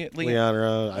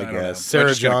 Leonra, I don't know. guess. We're Sarah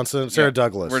just gonna- Johnson. Sarah yeah,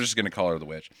 Douglas. We're just going to call her the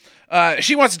witch.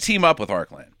 She wants to team up with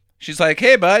Arkland. She's like,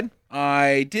 hey, bud,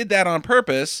 I did that on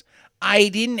purpose. I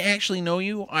didn't actually know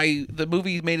you. The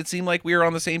movie made it seem like we were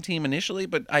on the same team initially,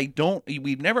 but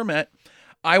we've never met.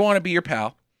 I want to be your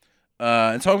pal.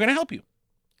 And so I'm going to help you.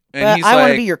 And But he's I want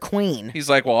to like- be your queen. He's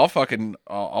like, well, I'll fucking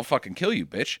kill you,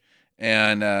 bitch.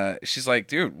 And she's like,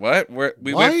 dude, what?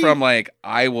 We Why? went from like,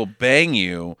 I will bang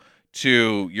you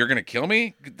to you're going to kill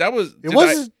me? That was,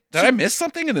 did I miss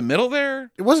something in the middle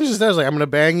there? It wasn't just that. It was like, I'm going to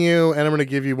bang you and I'm going to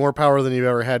give you more power than you've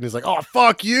ever had. And he's like, oh,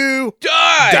 fuck you.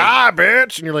 Die! Die,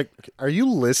 bitch. And you're like, are you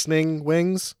listening,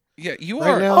 Wings? Yeah, you Right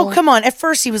are. now? Oh, come on. At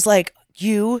first, he was like,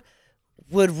 you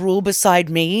would rule beside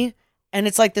me? And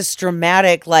it's like this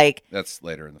dramatic, like, That's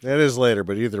later in the film. That is later,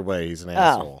 but either way, he's an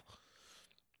asshole. I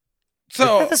So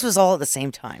thought this was all at the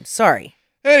same time. Sorry.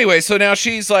 anyway, so now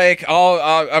she's like,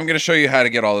 I'm going to show you how to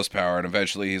get all this power. And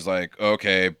eventually he's like,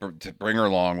 okay, bring her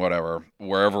along, whatever,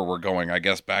 wherever we're going, I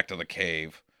guess back to the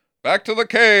cave. Back to the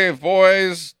cave,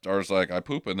 boys. Dar's like, I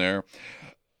poop in there.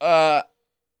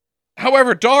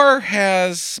 However, Dar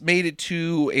has made it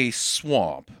to a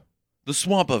swamp. The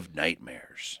swamp of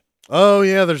nightmares. Oh,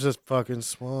 yeah, there's this fucking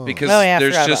swamp. Because Oh, yeah, I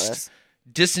there's forgot about just this.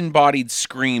 disembodied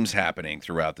screams happening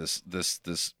throughout this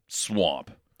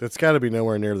swamp. That's got to be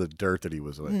nowhere near the dirt that he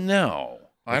was with. No.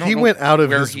 I Like, don't he know went out of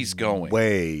where his he's going.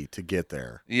 way to get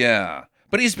there. Yeah.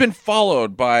 But he's been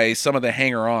followed by some of the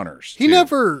hanger-oners. He too.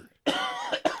 never.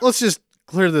 Let's just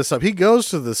clear this up. He goes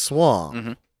to the swamp,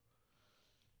 Mhm.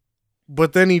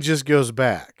 but then he just goes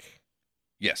back.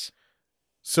 Yes.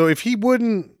 So if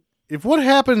what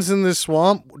happens in this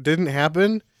swamp didn't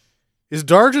happen, is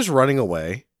Dar just running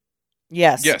away?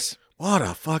 Yes. Yes. What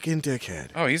a fucking dickhead.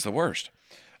 Oh, he's the worst.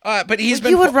 But he's Like,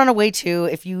 been you would run away too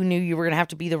if you knew you were going to have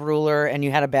to be the ruler and you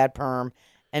had a bad perm,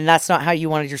 and that's not how you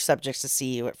wanted your subjects to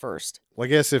see you at first. Well, I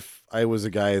guess if I was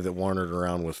a guy that wandered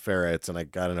around with ferrets and I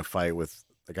got in a fight with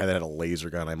a guy that had a laser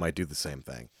gun, I might do the same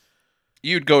thing.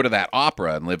 You'd go to that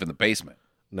opera and live in the basement.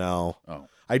 No. Oh.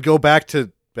 I'd go back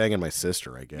to banging my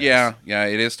sister, I guess. Yeah,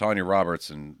 it is Tanya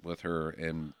Robertson with her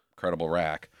incredible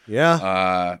rack.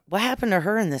 Yeah. What happened to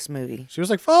her in this movie? She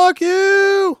was like, fuck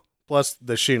you. Plus,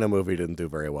 the Sheena movie didn't do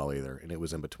very well either, and it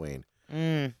was in between.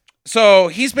 So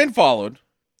he's been followed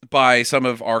by some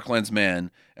of Arkland's men,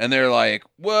 and they're like,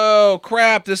 whoa,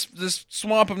 crap, this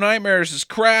swamp of nightmares is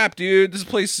crap, dude. This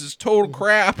place is total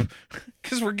crap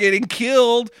because we're getting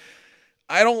killed.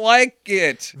 I don't like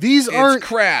it. These aren't It's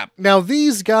crap. Now,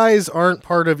 these guys aren't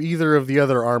part of either of the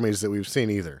other armies that we've seen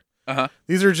either. Uh-huh.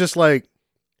 These are just like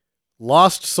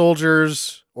lost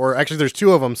soldiers, or actually there's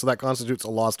two of them, so that constitutes a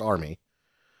lost army.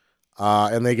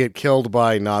 And they get killed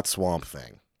by not Swamp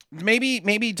Thing.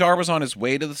 Maybe Dar was on his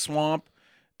way to the swamp,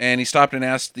 and he stopped and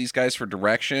asked these guys for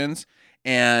directions,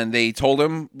 and they told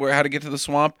him how to get to the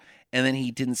swamp, and then he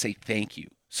didn't say thank you.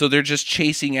 So they're just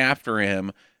chasing after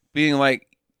him, being like,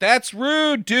 that's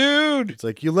rude, dude. It's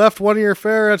like, you left one of your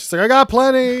ferrets. It's like, I got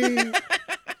plenty.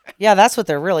 Yeah, that's what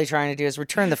they're really trying to do is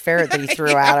return the ferret that he threw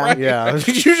at him. Yeah.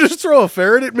 Did you just throw a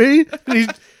ferret at me?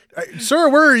 Sir,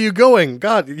 where are you going?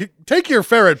 God, take your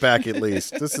ferret back at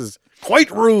least. This is quite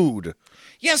rude.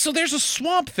 Yeah, so there's a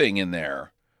swamp thing in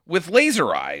there with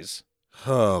laser eyes.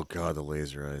 Oh, God, the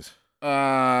laser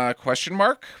eyes. Question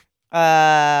mark?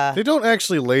 They don't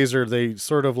actually laser. They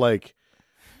sort of like,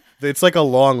 it's like a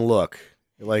long look.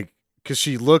 Like, because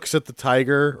she looks at the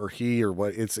tiger, or he, or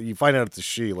what, you find out it's a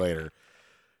she later.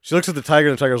 She looks at the tiger,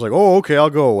 and the tiger's like, oh, okay, I'll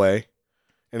go away.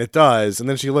 And it does. And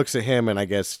then she looks at him, and I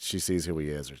guess she sees who he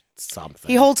is or something.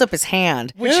 He holds up his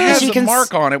hand. Which And has she a can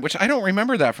mark on it, which I don't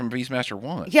remember that from Beastmaster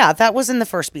 1. Yeah, that was in the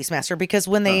first Beastmaster because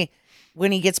when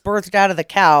he gets birthed out of the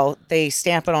cow, they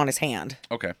stamp it on his hand.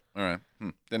 Okay, all right.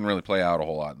 Didn't really play out a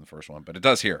whole lot in the first one, but it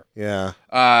does here. Yeah.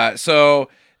 So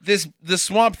this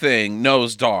swamp thing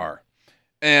knows Dar,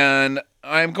 and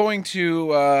I'm going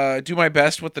to do my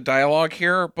best with the dialogue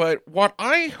here. But what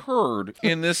I heard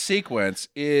in this sequence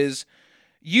is,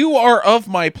 "You are of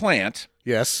my plant.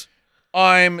 Yes.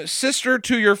 I'm sister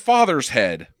to your father's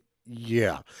head."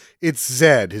 Yeah. It's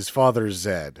Zed, his father's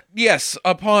Zed. Yes,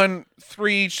 upon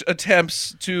 3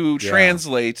 attempts to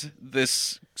translate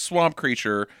this swamp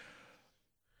creature,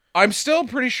 I'm still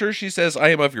pretty sure she says, "I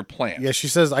am of your plant." Yeah, she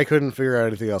says, I couldn't figure out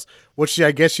anything else. What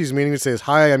I guess she's meaning to say is,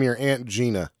 hi, I'm your Aunt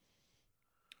Gina.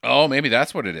 Oh, maybe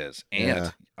that's what it is.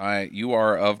 Aunt. Yeah. You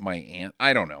are of my aunt.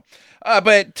 I don't know.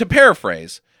 But to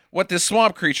paraphrase, what this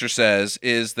swamp creature says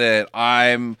is that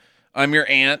I'm your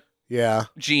aunt, Yeah.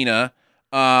 Gina.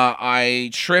 I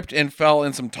tripped and fell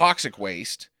in some toxic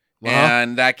waste,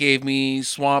 and that gave me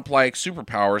swamp-like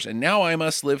superpowers, and now I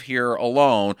must live here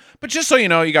alone. But just so you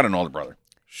know, you got an older brother.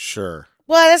 Sure.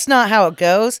 Well, that's not how it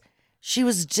goes. She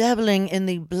was dabbling in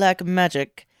the black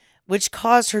magic, which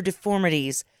caused her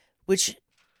deformities, which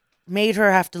made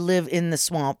her have to live in the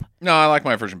swamp. No, I like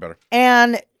my version better.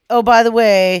 And, oh, by the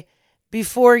way,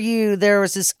 before you, there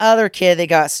was this other kid that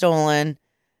got stolen,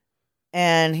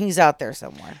 and he's out there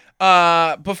somewhere.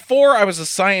 Before I was a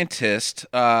scientist,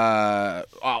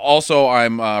 also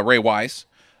I'm Ray Wise,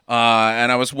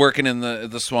 and I was working in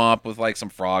the swamp with like some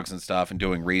frogs and stuff and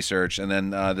doing research, and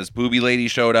then this booby lady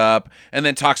showed up, and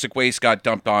then toxic waste got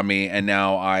dumped on me, and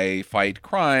now I fight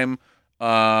crime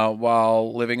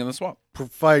while living in the swamp.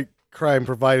 Fight crime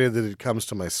provided that it comes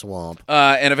to my swamp.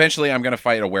 And eventually I'm going to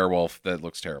fight a werewolf that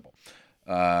looks terrible.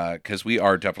 Because we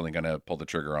are definitely going to pull the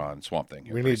trigger on Swamp Thing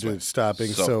here We pretty need to soon. stop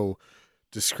being so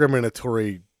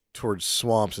discriminatory towards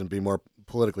swamps and be more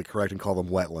politically correct and call them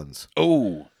wetlands.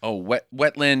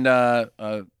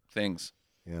 Wetland things.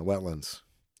 Yeah, wetlands.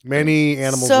 Many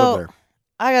animals So- live there.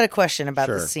 I got a question about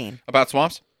Sure. the scene. About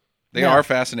swamps? They Yeah. are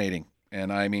fascinating.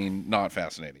 And I mean, not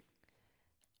fascinating.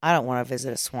 I don't want to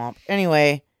visit a swamp.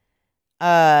 Anyway,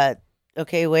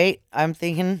 okay, wait. I'm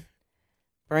thinking,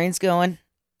 brain's going.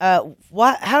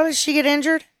 What? How did she get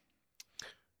injured?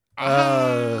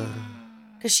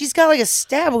 Because she's got like a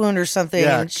stab wound or something,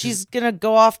 Yeah, and she's gonna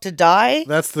go off to die.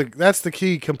 That's the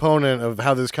key component of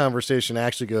how this conversation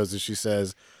actually goes. Is she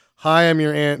says, "Hi, I'm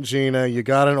your Aunt Gina. You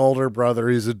got an older brother.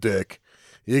 He's a dick.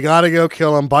 You got to go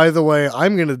kill him. By the way,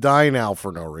 I'm gonna die now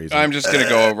for no reason. I'm just going to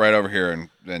go right over here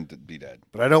and be dead.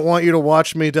 But I don't want you to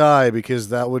watch me die because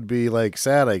that would be like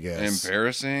sad, I guess.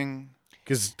 Embarrassing.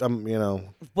 Because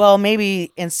Well,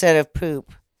 maybe instead of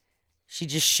poop, she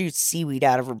just shoots seaweed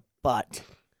out of her butt.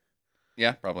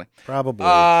 Yeah, probably. probably.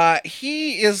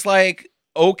 He is like,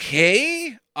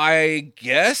 okay, I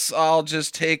guess I'll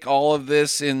just take all of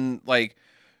this in like,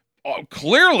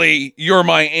 clearly you're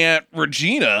my Aunt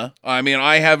Regina. I mean,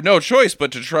 I have no choice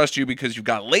but to trust you because you've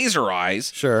got laser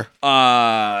eyes. Sure.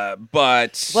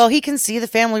 But Well, he can see the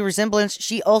family resemblance.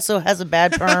 She also has a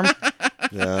bad perm.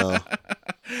 Yeah.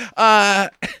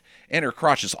 and her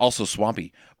crotch is also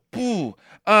swampy. Boo.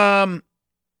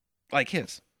 Like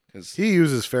his. Because He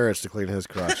uses ferrets to clean his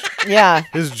crotch. Yeah.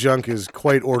 His junk is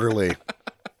quite orderly.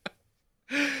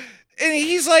 and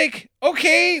he's like,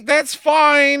 okay, that's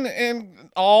fine, and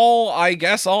I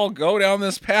guess I'll go down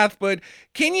this path, but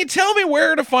can you tell me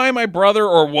where to find my brother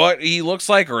or what he looks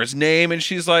like or his name? And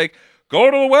she's like,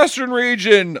 go to the Western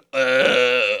region.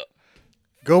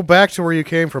 Go back to where you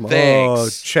came from. Thanks. Oh,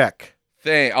 check.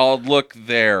 I'll look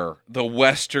there. The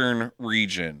Western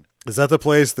region. Is that the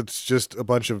place that's just a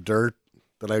bunch of dirt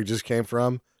that I just came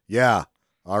from? Yeah.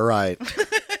 All right.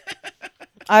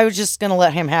 I was just gonna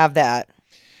let him have that.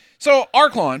 So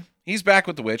Arklon, he's back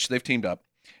with the witch. They've teamed up.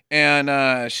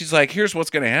 And she's like, here's what's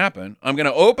going to happen. I'm going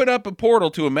to open up a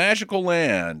portal to a magical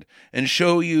land and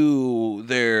show you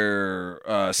their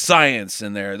science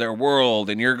and their world.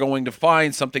 And you're going to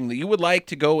find something that you would like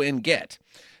to go and get.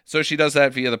 So she does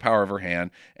that via the power of her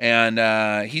hand.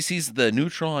 And he sees the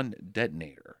neutron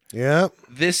detonator. Yeah.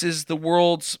 This is the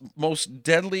world's most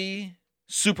deadly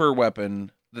super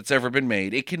weapon that's ever been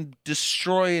made. It can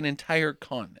destroy an entire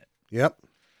continent. Yep.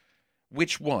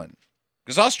 Which one?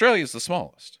 Because Australia is the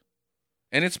smallest.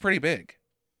 And it's pretty big.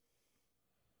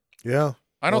 Yeah.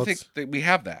 I don't Well, think that we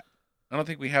have that. I don't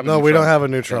think we have. No, we don't have a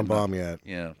neutron bomb yet.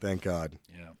 Yeah, Thank God.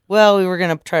 yeah. Well, we were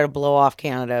gonna try to blow off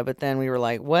Canada, but then we were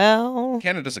like, well,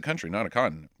 Canada's a country, not a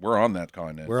continent. We're on that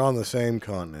continent. We're on the same It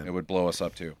continent. would blow us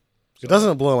up too. It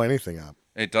doesn't blow anything up.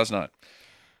 It does not.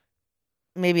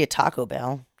 maybe a Taco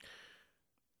Bell.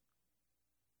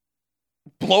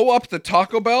 Blow up the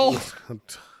Taco Bell?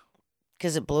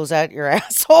 Because it blows out your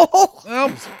asshole.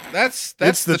 Well, that's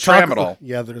It's the Taco- tramadol.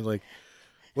 Yeah, they're like,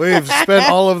 we've spent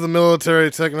all of the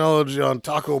military technology on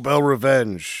Taco Bell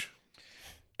revenge.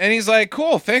 And he's like,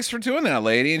 cool, thanks for doing that,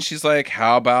 lady. And she's like,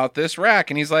 how about this rack?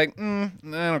 And he's like, I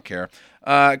don't care.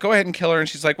 Go ahead and kill her. And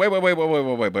she's like, wait.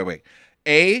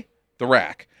 A, the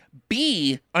rack.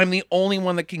 B, I'm the only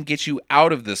one that can get you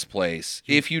out of this place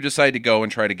if you decide to go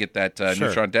and try to get that Sure.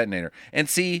 neutron detonator. And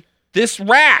C, this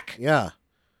rack. Yeah.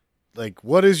 Like,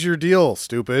 what is your deal,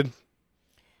 stupid?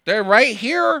 They're right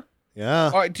here.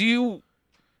 Yeah.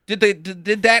 Did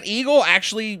that eagle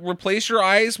actually replace your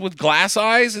eyes with glass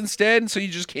eyes instead, so you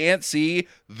just can't see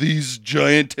these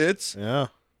giant tits? Yeah.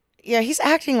 Yeah, he's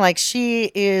acting like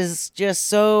she is just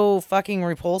so fucking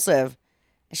repulsive.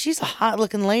 She's a hot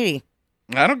looking lady.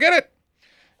 I don't get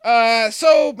it.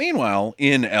 So meanwhile,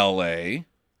 in L.A.,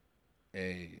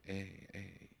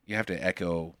 you have to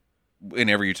echo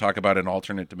whenever you talk about an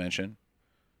alternate dimension.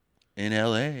 In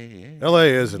L.A. LA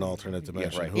is an alternate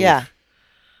dimension. right. Oof. Yeah.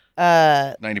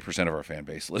 90% of our fan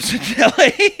base lives in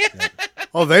L.A.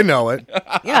 Oh, they know it.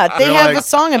 Yeah, they They're have like- a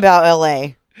song about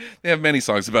L.A. They have many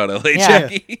songs about L.A., Yeah.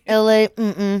 Jackie. L.A.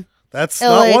 Mm-mm. That's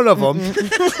LA, not one of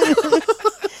them.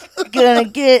 Gonna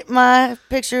get my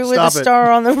picture with Stop a it.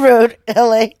 star on the road.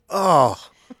 L.A. Oh,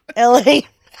 L.A.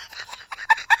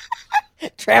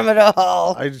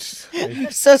 Tramadol. I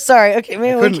I'm so sorry. Okay,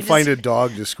 maybe we couldn't can find just... a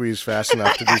dog to squeeze fast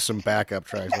enough to do some backup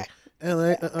tracks.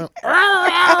 Like, LA,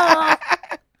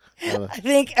 I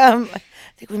think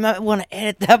we might want to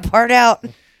edit that part out.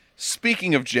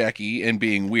 Speaking of Jackie and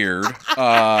being weird,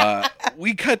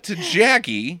 we cut to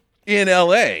Jackie in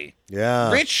L.A.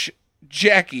 Yeah. Rich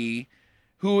Jackie,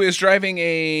 who is driving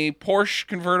a Porsche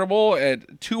convertible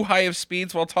at too high of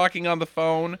speeds while talking on the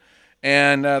phone,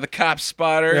 and the cops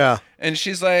spot her. Yeah. And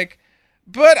she's like,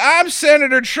 "But I'm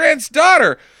Senator Trent's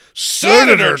daughter."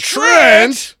 Senator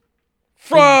Trent?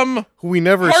 From Who we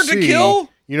never Hard to see. Kill?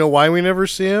 You know why we never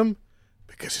see him?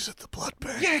 Because he's at the blood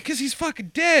bank. yeah, because he's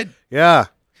fucking dead. Yeah.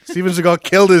 Steven Seagal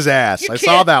killed his ass. You I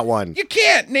saw can't- that one. You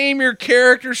can't name your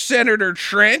character Senator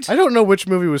Trent. I don't know which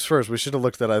movie was first. We should have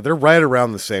looked that up. They're right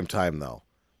around the same time, though.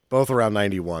 Both around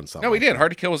 91 something. No, we did.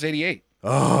 Hard to Kill was 88.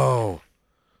 Oh.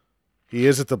 He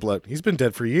is at the blood. He's been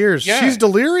dead for years. Yeah. She's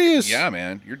delirious. Yeah,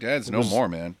 man. Your dad's no more,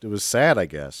 man. It was sad, I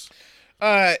guess.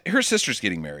 Her sister's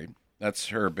getting married. That's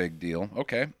her big deal.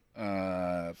 Okay.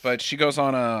 But she goes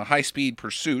on a high-speed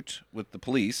pursuit with the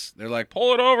police. They're like,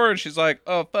 pull it over. And she's like,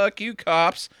 oh, fuck you,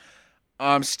 cops.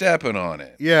 I'm stepping on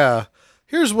it. Yeah.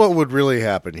 Here's what would really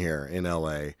happen here in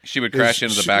L.A. She would crash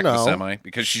into the back of the no. semi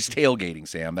because she's tailgating,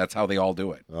 Sam. That's how they all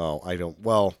do it. Oh, I don't.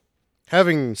 Well,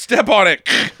 having Step on it.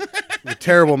 the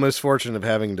terrible misfortune of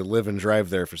having to live and drive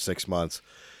there for 6 months,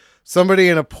 somebody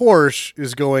in a Porsche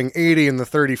is going 80 in the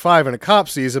 35, and a cop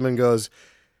sees him and goes,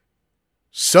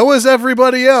 so is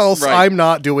everybody else. Right. I'm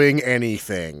not doing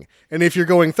anything. And if you're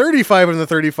going 35 in the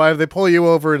 35, they pull you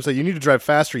over and say, you need to drive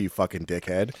faster, you fucking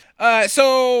dickhead.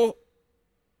 So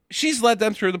she's led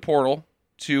them through the portal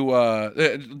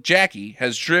to Jackie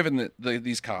has driven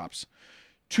these cops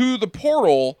to the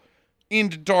portal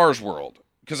into Dar's world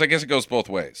because I guess it goes both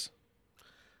ways.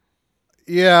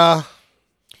 Yeah,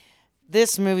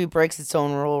 This movie breaks its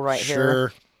own rule right here.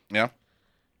 sure. Yeah,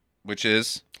 which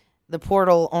is The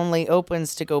portal only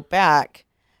opens to go back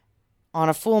on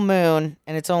a full moon,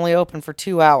 and it's only open for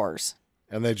 2 hours.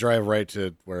 And they drive right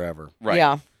to wherever. right.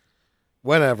 Yeah.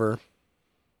 Whenever.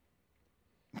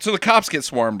 So the cops get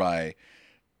swarmed by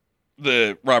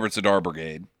the Robert Zadar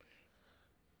Brigade,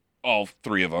 all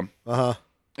three of them, Uh-huh.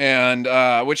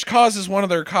 and which causes one of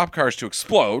their cop cars to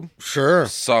explode. Sure.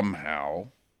 Somehow.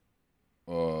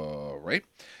 Right?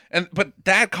 But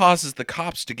that causes the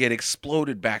cops to get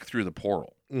exploded back through the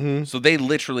portal. Mm-hmm. So they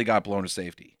literally got blown to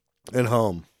safety And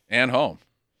home. and home.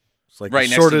 It's like Right the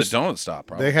next shortest, to the donut stop,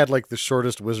 probably. They had like the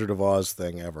shortest Wizard of Oz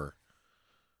thing ever.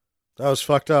 That was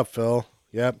fucked up, Phil.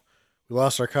 Yep. We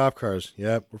lost our cop cars.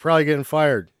 Yep. We're probably getting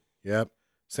fired. Yep.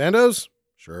 Sandoz?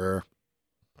 Sure.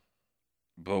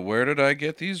 But where did I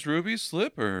get these ruby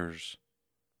slippers?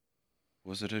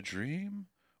 Was it a dream?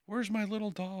 Where's my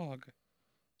little dog?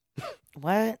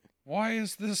 What? Why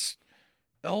is this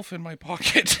elf in my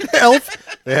pocket? Elf?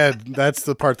 That's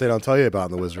the part they don't tell you about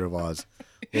in the Wizard of Oz.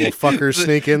 Little fuckers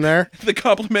sneak in there. The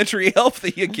complimentary elf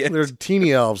that you get. They're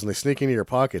teeny elves and they sneak into your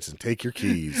pockets and take your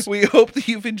keys. We hope that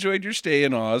you've enjoyed your stay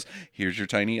in Oz. Here's your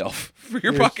tiny elf for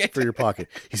your Here's pocket. For your pocket.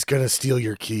 He's gonna steal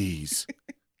your keys.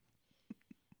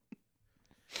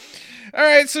 All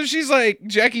right, so she's like,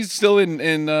 Jackie's still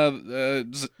in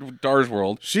Dar's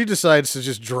world. She decides to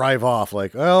just drive off.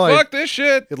 Like, well, Fuck this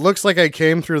shit. it looks like I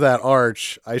came through that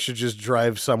arch. I should just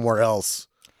drive somewhere else.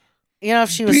 You know, if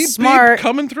she was Beep, smart, beep,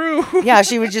 coming through. yeah,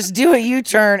 she would just do a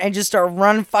U-turn and just start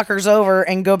run fuckers over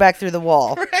and go back through the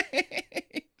wall.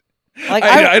 Like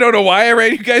I don't know why I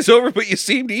ran you guys over, but you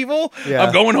seemed evil. Yeah.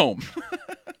 I'm going home.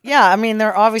 yeah, I mean,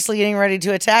 they're obviously getting ready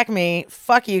to attack me.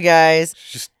 Fuck you guys.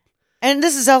 Just And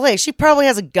this is LA. She probably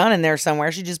has a gun in there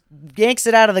somewhere. She just yanks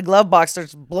it out of the glove box,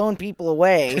 starts blowing people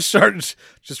away. just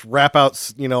wrap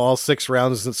out, all 6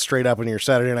 rounds straight up in your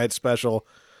Saturday night special.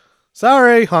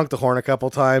 Sorry, honk the horn a couple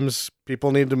times.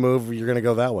 People need to move. You're gonna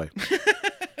go that way.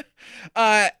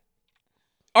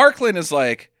 Arklin is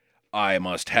like, I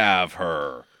must have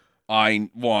her. I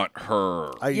want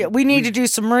her. Yeah, we need to do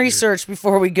some research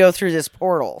before we go through this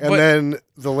portal. And then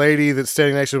the lady that's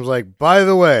standing next to him was like, by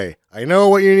the way, I know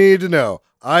what you need to know.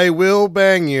 I will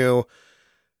bang you.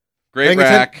 Great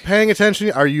rack. Paying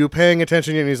attention? Are you paying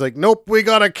attention? And he's like, nope, we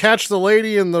got to catch the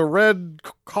lady in the red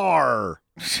car.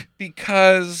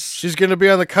 Because She's going to be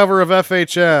on the cover of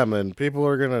FHM, and people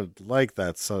are going to like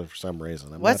that for some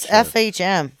reason. I'm What's not sure.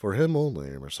 FHM? For him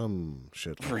only, or some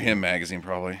shit. for him magazine,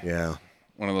 probably. Yeah.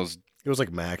 One of those, It was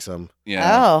like Maxim.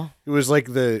 yeah, Oh. It was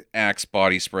like the Axe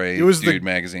body spray It was the dude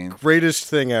magazine. greatest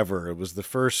thing ever. It was the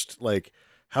first, like,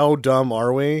 how dumb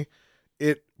are we?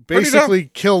 It Pretty basically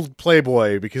killed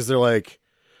Playboy because they're like,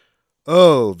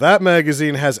 oh, that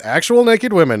magazine has actual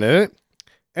naked women in it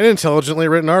and intelligently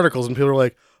written articles. And people are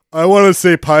like, I want to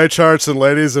see pie charts and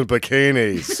ladies in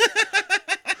bikinis.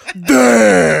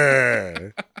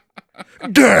 Duh.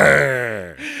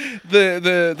 Duh.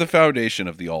 The foundation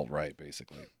of the alt-right,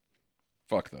 basically.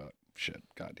 Fuck that shit.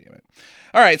 God damn it.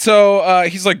 All right, so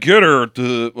he's like, get her.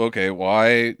 Duh. Okay,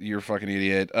 why? You're a fucking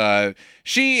idiot.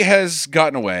 She has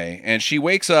gotten away, and she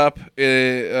wakes up.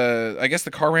 I guess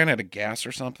the car ran out of gas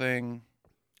or something.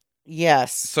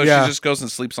 Yes. So Yeah. she just goes and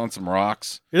sleeps on some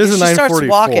rocks. It is a She starts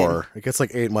 944. It gets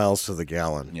like 8 miles to the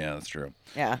gallon. Yeah, that's true.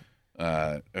 Yeah.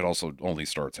 It also only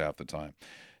starts half the time.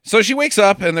 So she wakes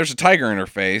up and there's a tiger in her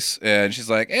face, and she's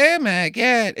like, "Oh my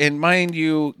god!" And mind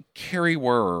you, Carrie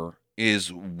Werner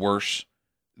is worse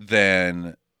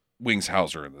than Wings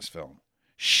Hauser in this film.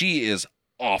 She is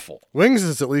awful. Wings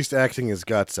is at least acting his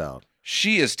guts out.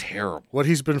 She is terrible. What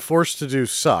he's been forced to do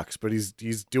sucks, but he's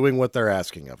doing what they're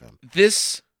asking of him.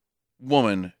 This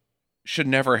woman should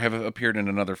never have appeared in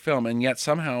another film, and yet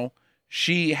somehow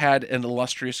she had an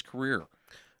illustrious career.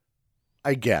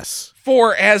 I guess.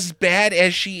 For as bad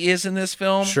as she is in this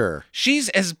film, Sure. she's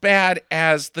as bad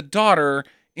as the daughter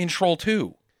in Troll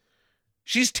 2.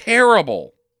 She's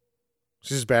terrible.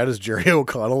 She's as bad as Jerry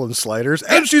O'Connell in Sliders,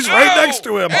 and she's right Oh, next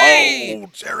to him. hey! Oh,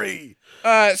 Jerry.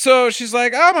 So she's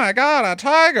like, "Oh my god, a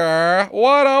tiger!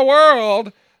 What a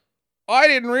world! I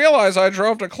didn't realize I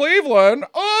drove to Cleveland."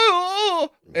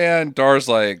 Oh, and Dar's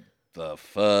like, "The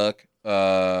fuck?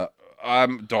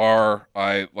 I'm Dar.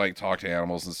 I like talk to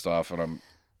animals and stuff, and I'm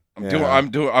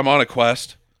on a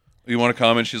quest. You want to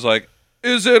come?" And she's like,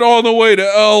 "Is it on the way to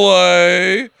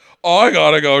LA? I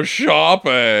gotta go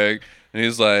shopping." And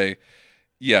he's like,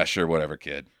 "Yeah, sure, whatever,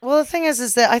 kid." Well, the thing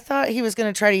is that I thought he was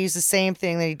going to try to use the same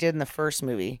thing that he did in the first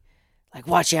movie. Like,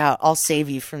 watch out, I'll save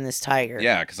you from this tiger.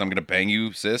 Yeah, because I'm gonna bang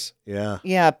you, sis. Yeah.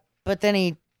 Yeah, but then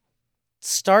he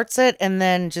starts it and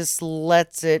then just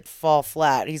lets it fall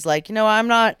flat. He's like,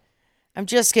 I'm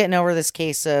just getting over this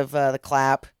case of the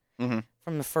clap Mhm.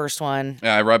 from the first one.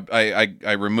 Yeah,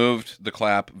 I removed the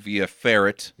clap via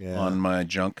ferret Yeah. on my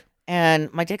junk,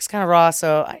 And my dick's kind of raw,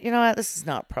 so you know what? This is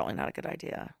probably not a good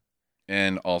idea.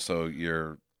 and also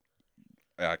your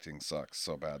acting sucks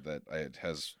so bad that it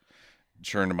has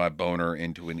turned my boner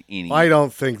into an innie. I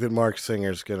don't think that Mark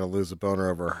Singer's going to lose a boner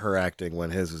over her acting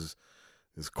when his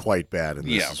is quite bad in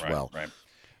this as right, well.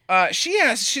 right.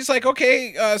 She's like,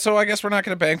 okay, so I guess we're not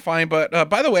going to bang, fine. But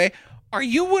by the way, are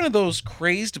you one of those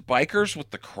crazed bikers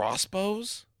with the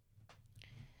crossbows?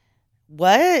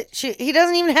 What? He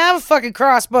doesn't even have a fucking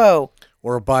crossbow.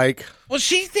 Or a bike. Well,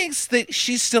 she thinks that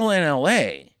she's still in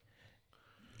L.A.,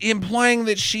 implying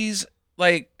that she's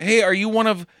like, hey, are you one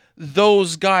of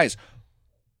those guys?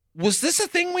 Was this a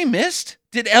thing we missed?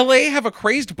 Did L.A. have a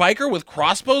crazed biker with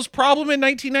crossbows problem in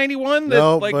 1991 that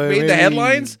No, like but made the maybe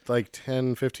headlines? like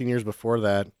 10, 15 years before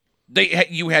that.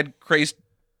 You had crazed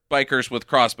bikers with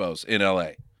crossbows in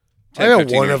L.A. I know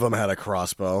one of them had a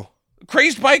crossbow.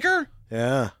 Crazed biker?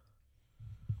 Yeah.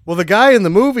 Well, the guy in the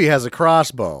movie has a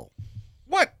crossbow.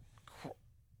 What?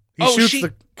 He Oh, shoots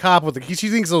the cop with she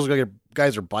thinks those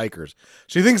guys are bikers.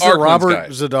 She thinks that Arkland's Robert guy.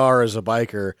 Zadar is a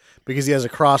biker because he has a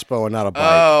crossbow and not a bike.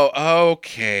 Oh,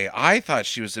 okay. I thought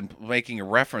she was making a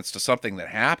reference to something that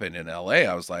happened in L.A.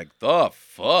 I was like, the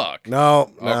fuck?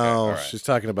 No, all right. she's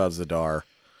talking about Zadar.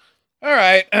 All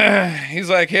right. He's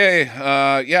like, hey,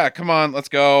 yeah, come on, let's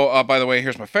go. By the way,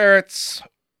 here's my ferrets.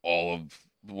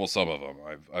 Some of them.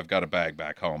 I've got a bag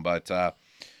back home. But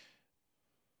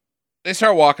they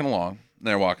start walking along. And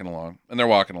they're walking along. And they're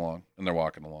walking along. And they're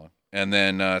walking along. And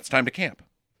then it's time to camp,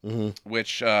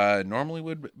 which normally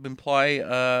would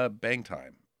imply bang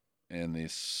time in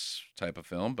this type of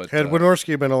film. But Had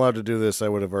Wynorski been allowed to do this, I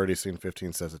would have already seen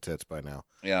 15 sets of tits by now.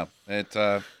 yeah, it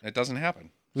doesn't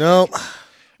happen. No.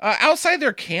 Outside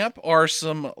their camp are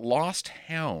some lost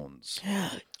hounds.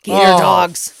 Gator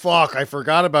dogs. Fuck, I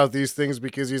forgot about these things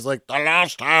because he's like, the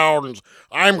Lost Hounds.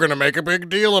 I'm going to make a big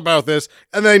deal about this.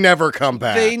 And they never come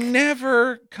back. They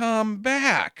never come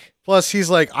back. Plus, he's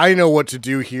like, I know what to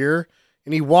do here.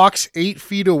 And he walks 8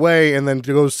 feet away and then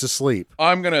goes to sleep.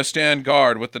 I'm going to stand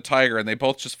guard with the tiger, and they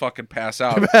both just fucking pass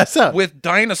out. Pass out. With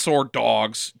dinosaur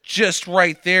dogs just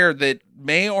right there that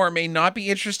may or may not be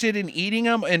interested in eating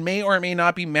them and may or may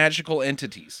not be magical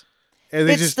entities. And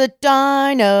they It's just the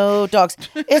Dino Dogs.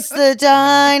 It's the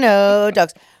Dino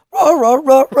Dogs. Roar, roar,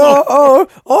 roar, roar, roar,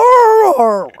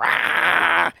 roar,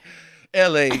 roar.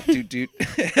 L.A. doot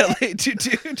L.A.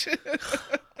 doot.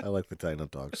 I like the Dino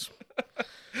Dogs.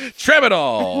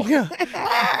 Tramadol.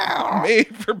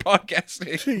 Made for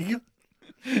podcasting.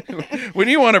 When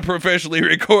you want to professionally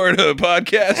record a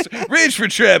podcast, reach for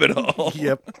Tramadol.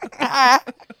 Yep.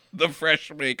 The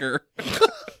fresh maker.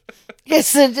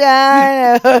 It's the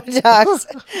Dino Dogs.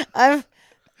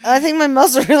 I think my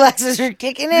muscle relaxers are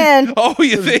kicking in. Oh,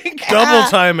 you think? Double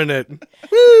timing it.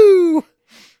 Woo!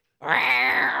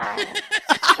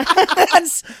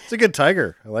 That's, It's a good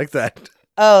tiger. I like that.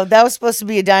 oh, that was supposed to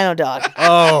be a Dino Dog.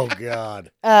 Oh,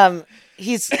 God.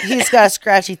 He's got a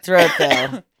scratchy throat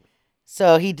though,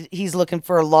 so he's looking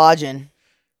for a lodging.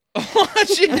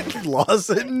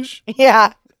 Lozenge.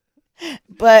 Yeah,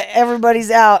 but everybody's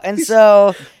out, and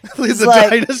so The like-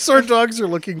 dinosaur dogs are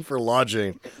looking for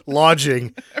lodging.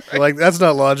 Lodging. They're like, that's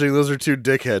not lodging. Those are two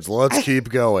dickheads. Let's keep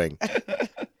going.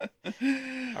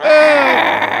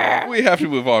 We have to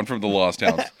move on from the Lost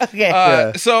Towns. okay.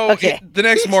 Yeah. So Okay. the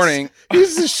next morning,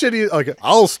 He's the shitty. Okay,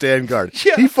 I'll stand guard.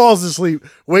 Yeah. He falls asleep,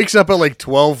 wakes up at like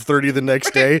 12:30 the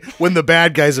next day when the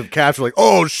bad guys have captured. Like,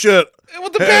 oh shit! well,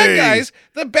 the Hey.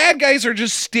 bad guys are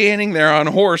just standing there on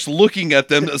horse, looking at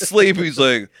them asleep. He's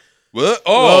like, "What? Whoa.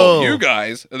 Oh, you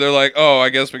guys!" And they're like, "Oh, I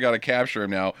guess we got to capture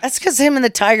him now." That's because him and the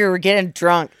tiger were getting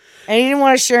drunk, and he didn't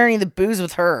want to share any of the booze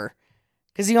with her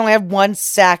because he only had one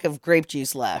sack of grape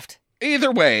juice left.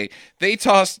 Either way, they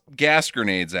toss gas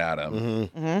grenades at him.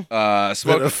 That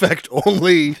Smoke. affect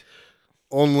only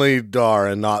Dar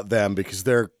and not them because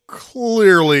they're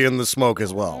clearly in the smoke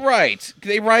as well. Right.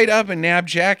 They ride up and nab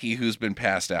Jackie, who's been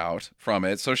passed out from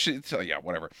it. So yeah,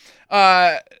 whatever.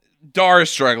 Dar is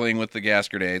struggling with the gas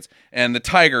grenades, and the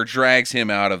tiger drags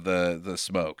him out of the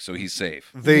smoke, so he's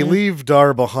safe. They leave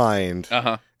Dar behind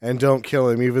Uh-huh. and don't kill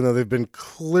him, even though they've been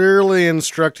clearly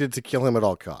instructed to kill him at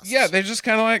all costs. Yeah, they're just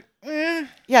kind of like, eh.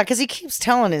 Yeah, because he keeps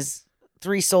telling his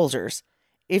 3 soldiers,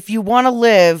 if you want to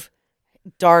live,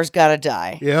 Dar's got to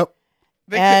die. Yep.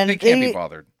 They And can't be they-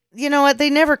 bothered. You know what? They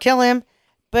never kill him,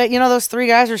 but those 3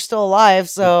 guys are still alive,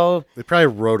 so They probably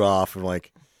rode off and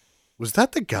like, was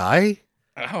that the guy?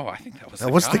 Oh, I think that was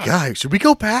That was the guy. Should we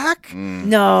go back?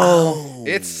 no.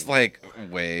 It's like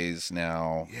ways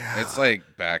now. Yeah. It's like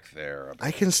back there.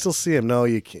 I can still see him. No,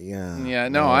 you can't. Yeah. Yeah,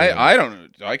 no,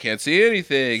 I can't see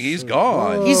anything. He's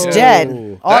gone. He's Oh. dead,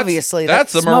 That's- obviously.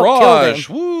 That's That a smoke killed mirage.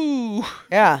 him. Woo!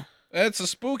 Yeah. That's a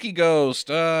spooky ghost.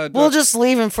 We'll just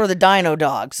leave him for the Dino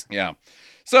Dogs. Yeah.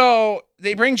 So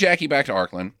they bring Jackie back to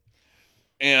Arkland,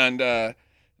 and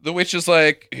the witch is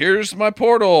like, "Here's my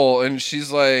portal," and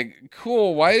she's like,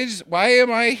 "Cool. Why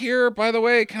am I here? By the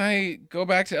way, can I go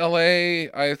back to L.A.?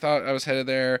 I thought I was headed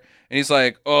there." And he's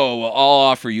like, "Oh, well, I'll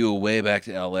offer you a way back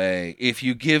to L.A. if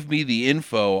you give me the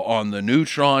info on the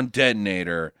neutron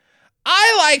detonator.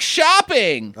 I like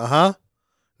shopping. Uh huh.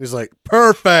 He's like,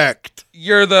 perfect.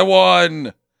 You're the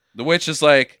one." The witch is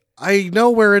like, I know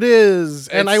where it is,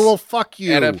 and I It's will fuck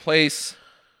you. at a place,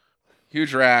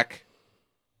 huge rack,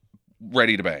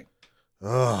 ready to bang.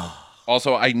 Ugh.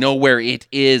 Also, I know where it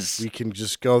is. We can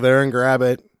just go there and grab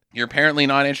it. You're apparently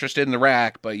not interested in the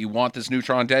rack, but you want this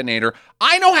neutron detonator.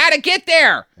 I know how to get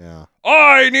there. Yeah.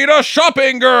 I need a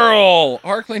shopping girl.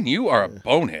 Arkland, you are a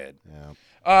bonehead.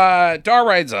 Yeah. Dar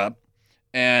rides up,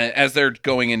 and as they're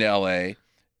going into L.A.,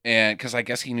 and because I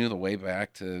guess he knew the way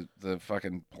back to the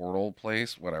fucking portal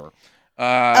place, whatever.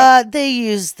 They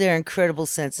use their incredible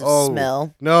sense of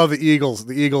smell. No, the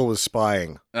eagle was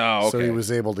spying. Oh, okay. So he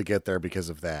was able to get there because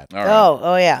of that. All right.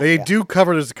 Oh yeah. They do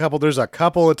cover there's a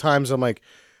couple of times I'm like,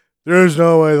 there's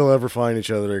no way they'll ever find each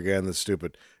other again. That's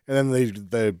stupid. And then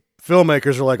the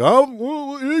filmmakers are like, oh,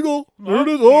 well, the eagle. There it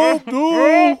is. Oh,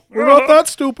 no, we're not that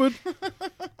stupid.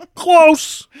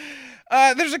 Close.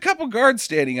 There's a couple guards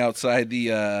standing outside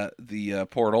the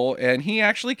portal, and he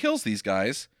actually kills these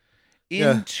guys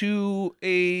into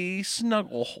a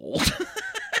snuggle hold.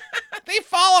 They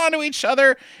fall onto each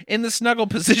other in the snuggle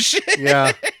position,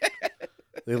 Yeah.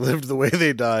 They lived the way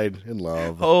they died in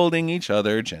love. holding each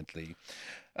other gently.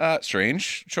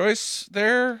 Strange choice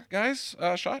there, guys.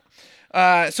 Shot.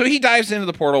 So he dives into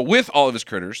the portal with all of his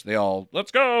critters. They all,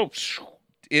 let's go.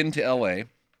 into L.A.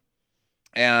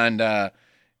 and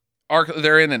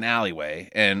they're in an alleyway,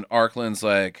 and Arkland's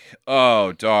like,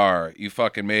 "Oh, Dar, you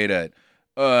fucking made it.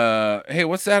 Hey,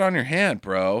 what's that on your hand,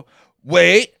 bro?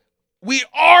 Wait, we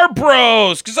are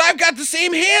bros, because I've got the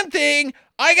same hand thing.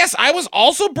 I guess I was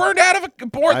also burned out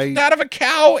of a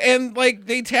cow, and like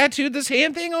they tattooed this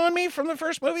hand thing on me from the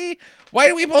first movie. Why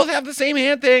do we both have the same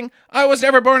hand thing? I was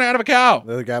never born out of a cow.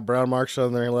 They got brown marks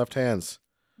on their left hands.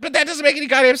 But that doesn't make any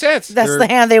goddamn sense. That's the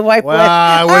hand they wipe Well, with.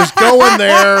 I was going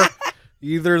there.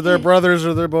 Either they're brothers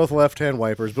or they're both left-hand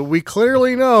wipers. But we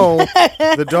clearly know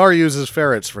that Dar uses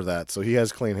ferrets for that, so he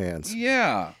has clean hands.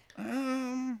 Yeah.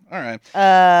 All right.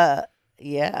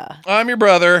 Yeah. I'm your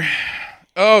brother.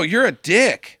 Oh, you're a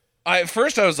dick. At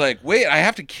first I was like, wait, I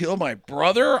have to kill my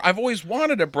brother? I've always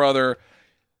wanted a brother.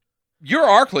 You're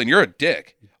Arkland. You're a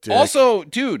dick. Also,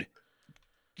 dude,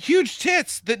 huge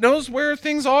tits that knows where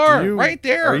things are. Right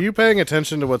there. Are you paying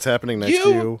attention to what's happening next to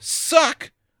you?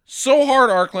 Suck so hard,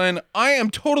 Arkland. I am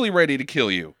totally ready to kill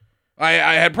you. I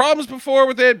had problems before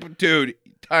with it, but dude,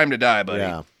 time to die, buddy.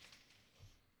 Yeah.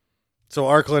 So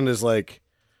Arkland is like,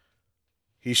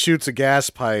 he shoots a gas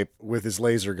pipe with his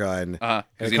laser gun, and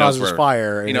it causes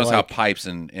fire. He knows how pipes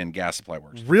and gas supply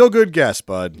works. Real good guess,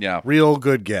 bud. Yeah. Real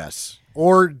good guess.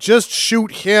 Or just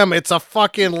shoot him. It's a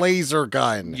fucking laser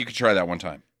gun. You could try that one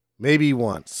time. Maybe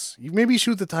once. You maybe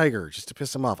shoot the tiger just to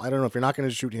piss him off. I don't know if you're not going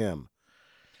to shoot him.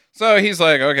 So he's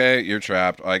like, okay, you're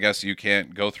trapped. I guess you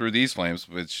can't go through these flames,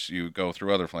 which you go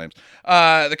through other flames.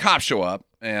 The cops show up,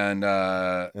 and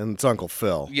it's Uncle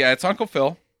Phil. Yeah, it's Uncle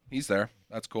Phil. He's there.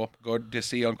 That's cool. Go to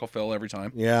see Uncle Phil every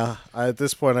time. Yeah, at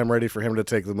this point, I'm ready for him to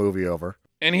take the movie over.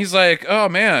 And he's like, oh,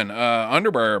 man,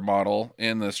 underwear model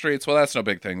in the streets. Well, that's no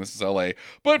big thing. This is L.A.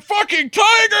 But fucking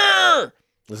Tiger!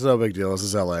 This is no big deal. This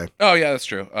is L.A. Oh, yeah, that's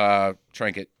true.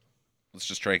 Trank it. Let's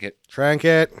just trank it. Trank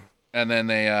it. And then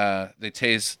they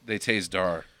tase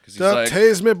Dar. He's Don't like,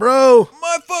 tase me, bro.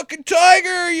 My fucking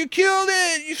tiger, you killed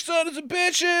it, you sons of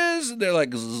bitches. And they're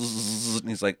like, zzz, and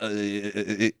he's like,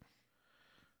 If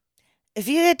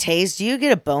you get tased, do you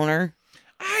get a boner?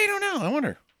 I don't know. I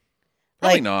wonder.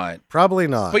 Probably Like- not. Probably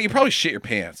not. But you probably shit your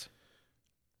pants.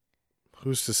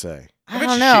 Who's to say? I bet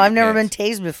don't you know. shit I've your never been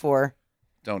pants. tased before.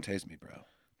 Don't tase me, bro.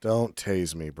 Don't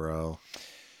tase me, bro.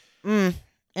 I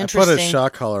Interesting. put a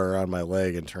shock collar around my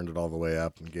leg and turned it all the way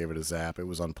up and gave it a zap. It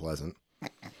was unpleasant.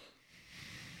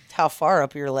 How far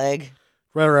up your leg?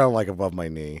 Right around like above my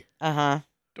knee. Uh-huh.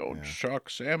 Don't shock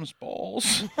Sam's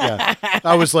balls. Yeah.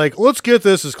 I was like, let's get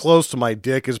this as close to my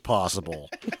dick as possible.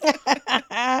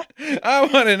 I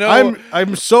want to know.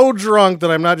 I'm so drunk that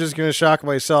I'm not just going to shock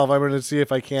myself. I'm going to see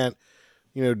if I can't,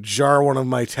 jar one of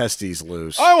my testes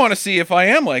loose. I want to see if I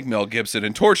am like Mel Gibson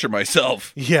and torture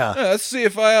myself. Yeah. Let's see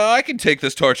if I can take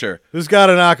this torture. Who's got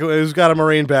a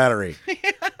marine battery?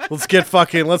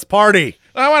 Let's party.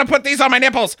 I want to put these on my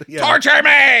nipples. Yeah. Torture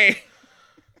me.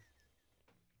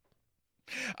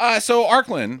 So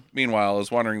Arkland, meanwhile, is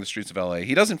wandering the streets of L.A.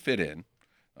 He doesn't fit in,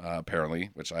 apparently,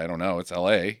 which I don't know. It's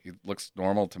L.A. He looks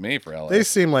normal to me for L.A. They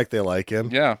seem like they like him.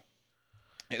 Yeah.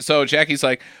 So Jackie's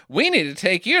like, we need to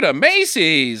take you to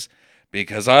Macy's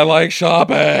because I like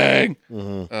shopping.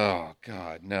 Mm-hmm. Oh,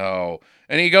 God, no.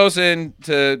 And he goes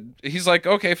he's like,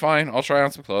 okay, fine. I'll try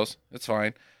on some clothes. It's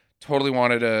fine. Totally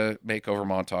wanted a makeover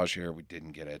montage here. We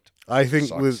didn't get it. I think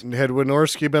Sucks. had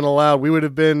Wynorski been allowed, we would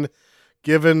have been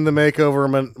given the makeover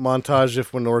montage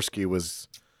if Wynorski was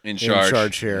In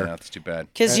charge here. Yeah, that's too bad.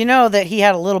 Because you know that he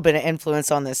had a little bit of influence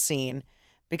on this scene.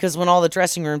 Because when all the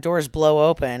dressing room doors blow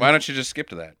open, Why don't you just skip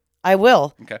to that? I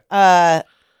will. Okay.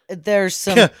 There's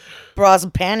some bras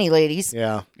and panty ladies.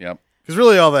 Yeah. Yep. Because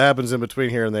really all that happens in between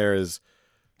here and there is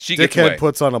She gets Dickhead away.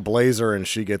 puts on a blazer and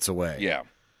she gets away. Yeah.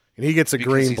 And he gets a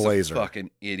Because green he's blazer. A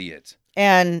fucking idiot.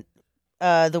 And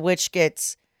the witch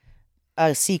gets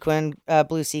a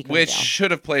blue sequin Which gown.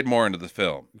 should have played more into the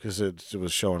film. Because it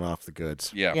was showing off the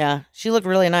goods. Yeah. Yeah, she looked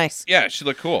really nice. Yeah, she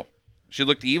looked cool. She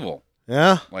looked evil.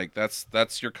 Yeah? Like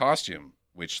that's your costume,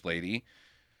 witch lady.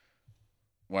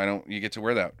 Why don't you get to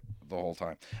wear that the whole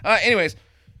time? Anyways,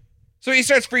 so he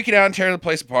starts freaking out and tearing the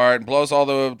place apart and blows all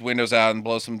the windows out and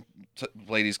blows some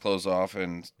ladies' clothes off,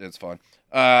 and it's fun.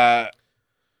 And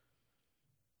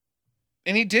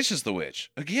he ditches the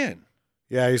witch again.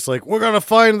 Yeah, he's like, we're going to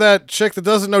find that chick that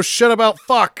doesn't know shit about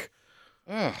fuck.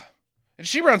 Ugh. And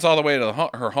she runs all the way to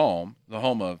her home, the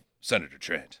home of Senator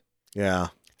Trent, Yeah.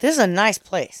 This is a nice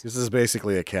place. This is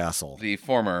basically a castle. the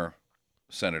former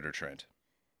Senator Trent.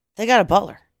 They got a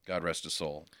butler. God rest his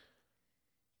soul.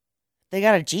 They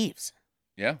got a Jeeves.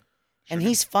 Yeah. And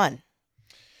he's fun.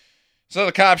 So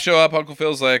the cops show up. Uncle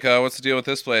Phil's like, what's the deal with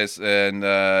this place? And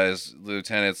his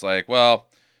lieutenant's like, well,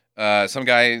 Some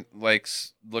guy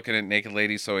likes looking at naked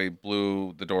ladies, so he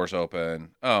blew the doors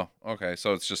open. Oh, okay.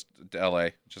 So it's just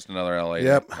L.A., just another L.A.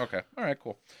 Yep. day. Okay. All right,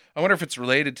 cool. I wonder if it's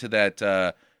related to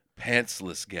that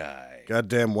pantsless guy.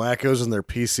 Goddamn wackos and their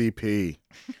PCP.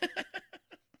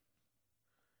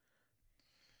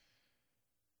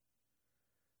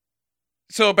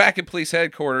 So back at police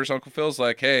headquarters, Uncle Phil's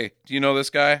like, hey, do you know this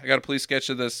guy? I got a police sketch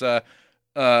of this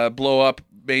blow up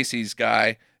Macy's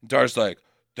guy. And Dar's like,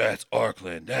 that's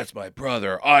Arkland. That's my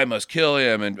brother. I must kill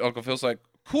him. And Uncle Phil's like,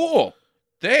 cool.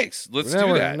 Thanks. Let's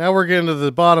do that. Now we're getting to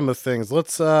the bottom of things.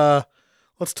 Let's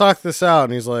talk this out.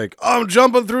 And he's like, I'm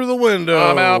jumping through the window.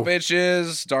 I'm out,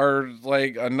 bitches. Dar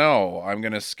like, no, I'm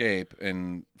gonna escape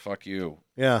and fuck you,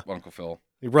 Yeah. Uncle Phil.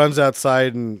 He runs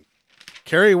outside and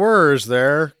Carrie Werr's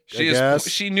there.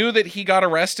 She knew that he got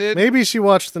arrested. Maybe she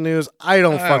watched the news. I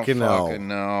don't fucking know. Fucking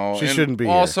know. She And shouldn't be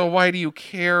Also, why do you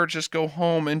care? Just go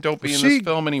home and don't be in She this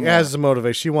film anymore. has the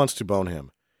motivation. She wants to bone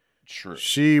him. True.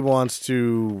 She wants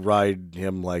to ride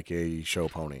him like a show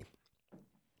pony.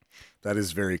 That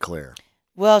is very clear.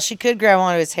 Well, she could grab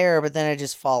onto his hair, but then it'd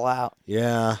just fall out.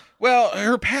 Yeah. Well,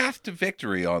 her path to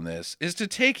victory on this is to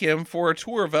take him for a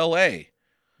tour of L.A.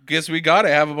 Guess we got to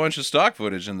have a bunch of stock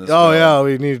footage in this. Oh, film. yeah.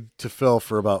 We need to fill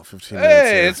for about 15 minutes.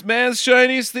 Hey, here. it's Man's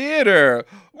Chinese Theater.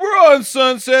 We're on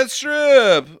Sunset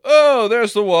Strip. Oh,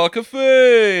 there's the Walk of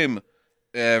Fame.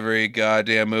 Every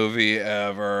goddamn movie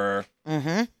ever.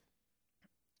 Mm-hmm.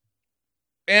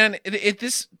 And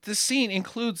this scene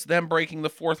includes them breaking the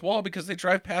fourth wall because they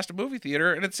drive past a movie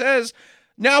theater and it says,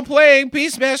 now playing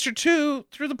Beastmaster 2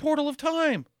 through the portal of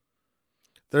time.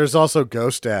 There's also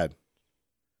Ghost Dad.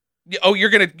 Oh, you're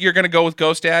gonna go with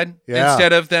Ghost Dad Yeah.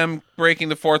 instead of them breaking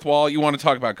the fourth wall. You want to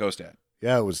talk about Ghost Dad?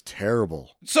 Yeah, it was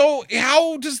terrible. So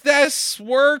how does this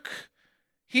work?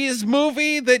 His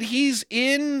movie that he's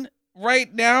in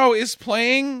right now is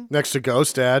playing. Next to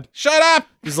Ghost Dad. Shut up!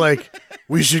 He's like,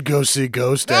 we should go see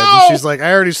Ghost Dad. No! And she's like,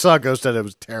 I already saw Ghost Dad. It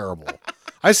was terrible.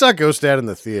 I saw Ghost Dad in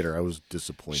the theater. I was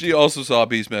disappointed. She also saw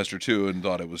Beastmaster 2 and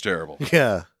thought it was terrible.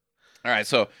 Yeah. All right,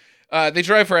 so they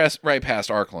drive right past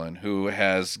Arkland, who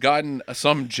has gotten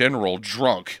some general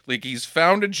drunk. Like he's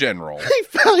found a general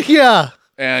Yeah.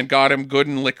 and got him good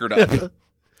and liquored up.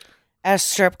 At a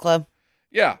strip club.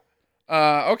 Yeah.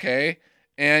 Okay.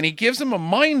 And he gives him a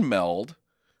mind meld.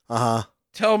 Uh-huh.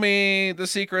 Tell me the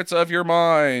secrets of your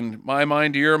mind. My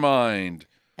mind to your mind.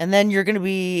 And then you're going to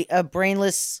be a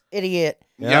brainless idiot.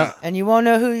 Yeah. And you won't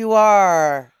know who you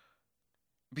are.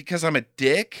 Because I'm a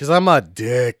dick? Because I'm a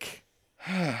dick.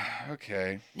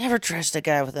 Okay. Never trust a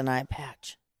guy with an eye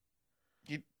patch.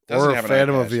 He doesn't Or a have an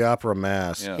Phantom eye of patch. the Opera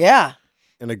mask. Yeah. Yeah.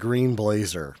 In a green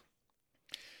blazer.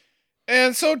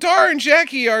 And so Dar and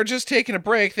Jackie are just taking a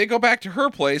break. They go back to her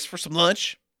place for some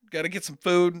lunch. Got to get some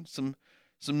food, some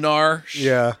narsh.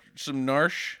 Yeah. Some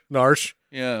narsh. Narsh.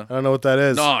 Yeah. I don't know what that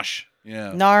is. Nosh.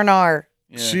 Yeah. Nar nar.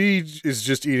 Yeah. She is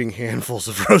just eating handfuls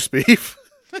of roast beef.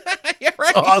 Yeah,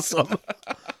 right. Awesome.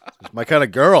 She's my kind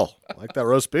of girl. I like that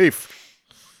roast beef.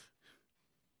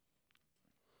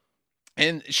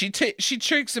 And she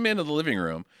takes him into the living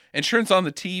room and turns on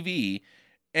the TV.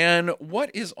 And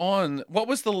what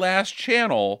was the last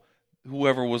channel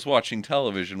whoever was watching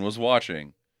television was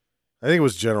watching? I think it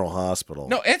was General Hospital.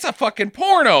 No, it's a fucking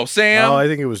porno, Sam. Oh, I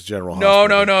think it was General No.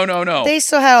 Hospital. They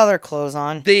still had all their clothes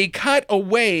on. They cut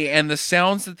away, and the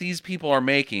sounds that these people are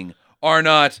making are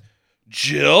not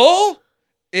Jill.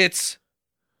 It's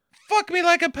fuck me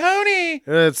like a pony.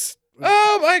 It's.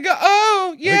 Oh my god.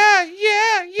 Oh yeah.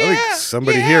 I think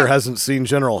somebody here hasn't seen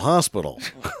General Hospital.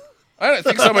 I don't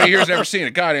think somebody here's never seen a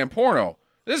goddamn porno.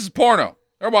 This is porno.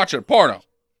 They're watching a porno.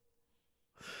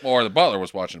 Or the butler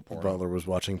was watching porno. Butler was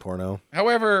watching porno.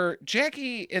 However,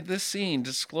 Jackie in this scene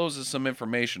discloses some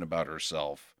information about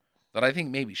herself that I think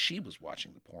maybe she was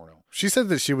watching the porno. She said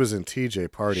that she was in TJ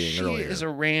partying She earlier. is a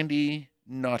randy,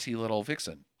 naughty little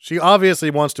vixen. She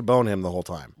obviously wants to bone him the whole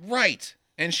time. Right.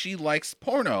 And she likes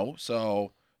porno,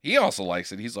 so he also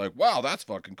likes it. He's like, wow, that's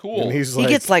fucking cool. And he's He like,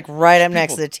 gets like right up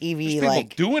next to People- the TV, There's people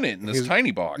like doing it in this He's-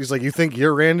 tiny box. he's like, you think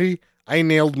you're Randy? I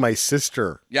nailed my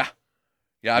sister. Yeah.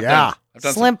 Yeah, I've Yeah.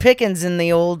 done Slim Pickens in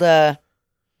the old. I'm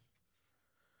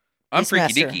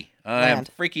freaky Beastmaster deaky. I'm land.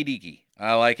 freaky deaky.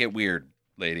 I like it weird,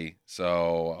 lady.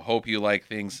 So I hope you like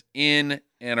things in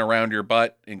and around your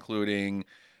butt, including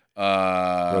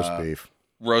roast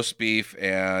beef,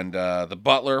 and the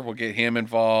butler. We'll get him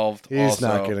involved. He's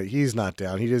also. He's not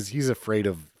down. He's afraid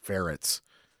of ferrets.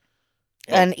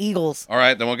 and eagles. All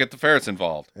right, then we'll get the ferrets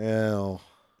involved. Oh.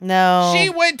 No, She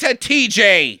went to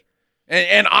TJ,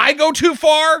 and I go too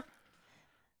far.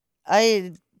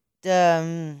 I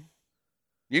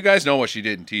You guys know what she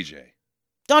did in TJ.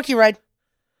 donkey ride.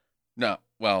 No,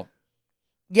 Well,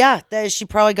 Yeah, she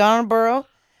probably got on a burro,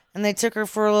 and they took her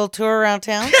for a little tour around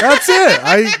town. That's it.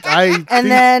 I And think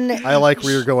then I like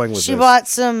where you're going with she this. bought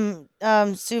some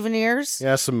souvenirs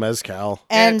Yeah, some mezcal.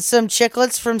 and some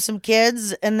chiclets from some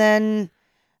kids, and then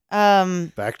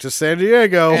Back to San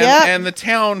Diego. and, Yeah. and the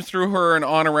town threw her an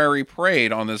honorary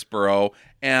parade on this burro,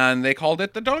 and they called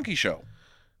it the Donkey Show.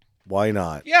 Why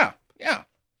not? Yeah.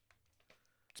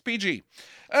 It's PG.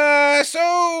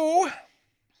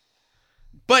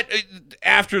 But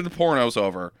after the porno's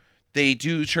over, they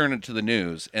do turn it to the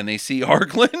news, and they see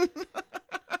Arklin.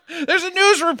 There's a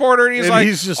news reporter, and And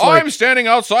he's just like- I'm standing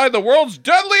outside the world's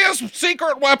deadliest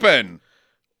secret weapon.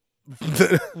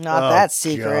 not Oh, that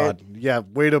secret. God. Yeah,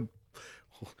 way to.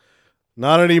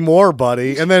 Not anymore,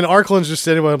 buddy. And then Arkland's just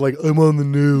sitting there like, I'm on the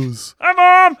news. Hi,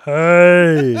 Mom.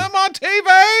 Hey. I'm on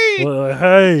TV. Well,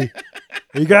 hey.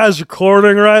 Are you guys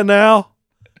recording right now?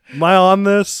 Am I on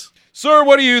this? Sir,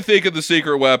 what do you think of the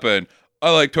secret weapon?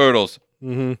 I like turtles.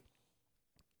 Mm-hmm.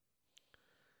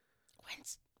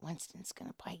 Winston's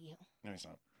gonna bite you. No, he's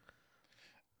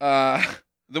not.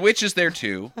 The witch is there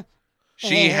too.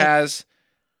 She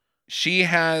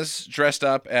has dressed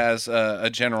up as a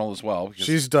general as well. Because,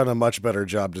 She's done a much better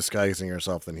job disguising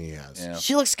herself than he has. yeah.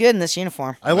 She looks good in this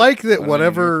uniform. I like that I'm in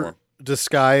whatever uniform.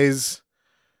 disguise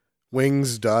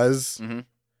Wings does, Mhm.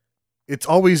 it's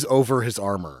always over his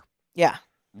armor. Yeah.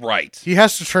 Right. He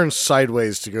has to turn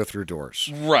sideways to go through doors.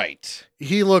 Right.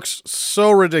 He looks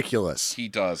so ridiculous. He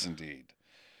does indeed.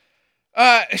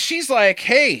 She's like,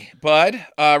 hey, bud,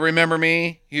 remember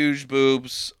me? Huge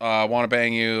boobs, want to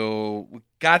bang you.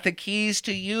 Got the keys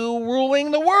to you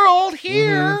ruling the world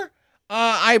here.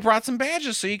 I brought some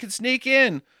badges so you can sneak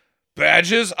in.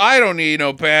 Badges? I don't need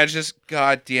no badges.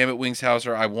 God damn it,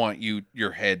 Wingshauser. I want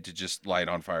your head to just light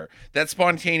on fire. That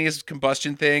spontaneous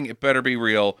combustion thing, it better be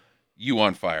real. You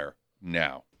on fire.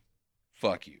 Now.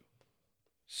 Fuck you.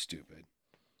 Stupid.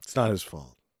 It's not his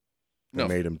fault. They No.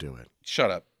 made him do it. Shut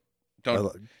up. I Don't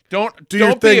lo- don't Do your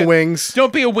don't be thing, a- Wings.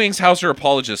 Don't be a Wingshauser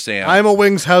apologist, Sam. I'm a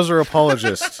Wingshauser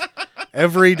apologist.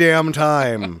 Every damn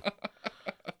time.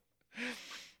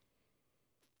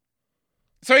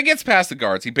 So he gets past the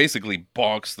guards. He basically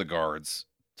bonks the guards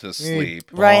to sleep.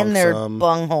 Right in their Bonks 'em.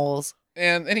 bung holes.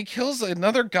 And he kills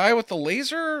another guy with the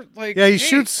laser. Like, Yeah, he hey,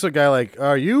 shoots a guy like,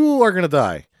 you are going to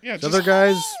die. Yeah, The other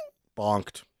guy's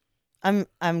bonked.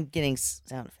 I'm getting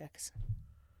sound effects.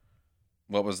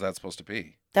 What was that supposed to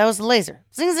be? That was the laser.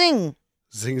 Zing zing.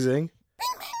 Zing zing.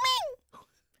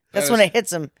 That's That when is- it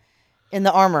hits him in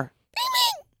the armor.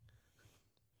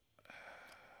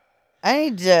 I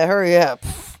need to hurry up.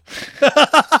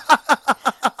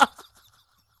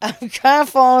 I'm kind of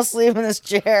falling asleep in this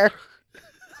chair.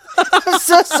 I'm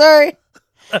so sorry.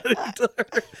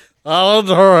 I'll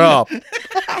hurry up.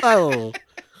 Oh.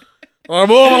 We're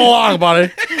moving along,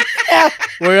 buddy.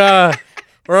 We're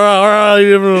not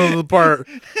even to the part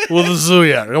with the zoo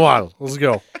yet. Come on, let's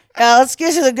go. Let's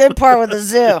get to the good part with the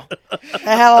zoo.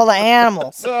 I have all the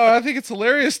animals. So I think it's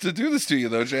hilarious to do this to you,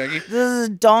 though, Jackie. This is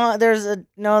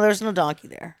there's no donkey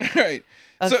there. All right.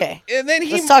 So- Okay. and then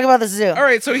he. Let's talk about the zoo. All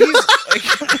right. So he's.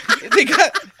 Like, they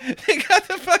got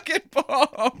the fucking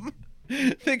bomb.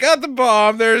 They got the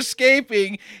bomb. They're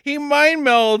escaping. He mind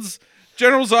melds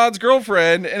General Zod's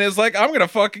girlfriend and is like, I'm gonna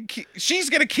fucking. She's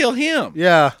gonna kill him.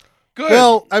 Yeah. Good.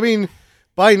 Well, I mean,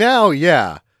 by now,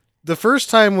 yeah. The first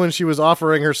time when she was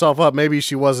offering herself up, maybe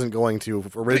she wasn't going to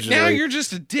But originally. now you're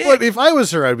just a dick. But if I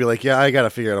was her, I'd be like, yeah, I got to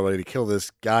figure out a way to kill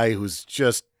this guy who's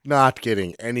just not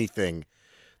getting anything.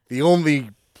 The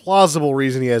only plausible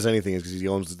reason he has anything is because he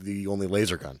owns the only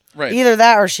laser gun. Right. Either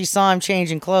that or she saw him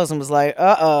changing clothes and was like,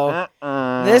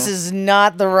 uh-oh, this is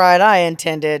not the ride I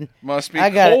intended. Must be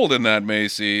I got it. cold in that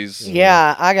Macy's.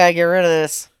 Yeah, I gotta get rid of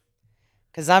this.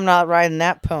 Because I'm not riding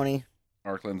that pony.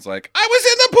 Arkland's like, I was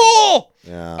in the pool.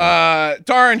 Yeah.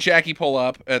 Dar and Jackie pull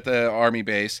up at the army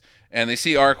base, and they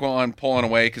see Arklon pulling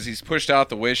away because he's pushed out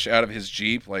the wish out of his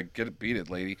Jeep. Like, beat it,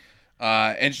 lady.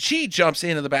 And she jumps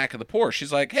into the back of the Porsche.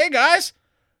 She's like, hey, guys,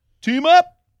 team up.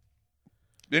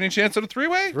 Any chance at a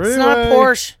three-way? It's not a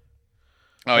Porsche.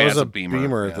 Oh, That yeah, was it's a a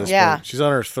Beamer. at this Yeah. point. She's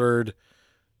on her third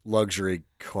luxury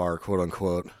car, quote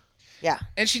unquote. Yeah.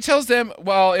 And she tells them,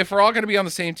 well, if we're all going to be on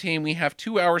the same team, we have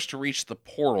 2 hours to reach the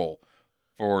portal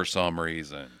for some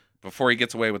reason before he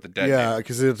gets away with the dead Yeah, man.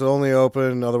 because it's only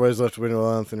open, otherwise left to wait a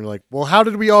month. And you're like, well, how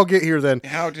did we all get here then?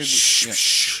 How did we... Shh, yeah,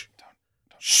 shh,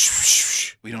 shh,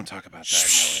 shh. we don't talk about that,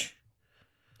 no way.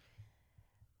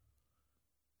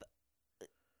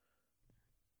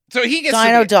 So he gets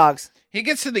Dino dogs. He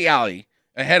gets to the alley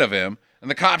ahead of him, and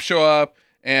the cops show up,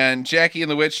 and Jackie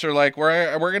and the witch are like,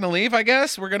 we're going to leave, I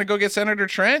guess. We're going to go get Senator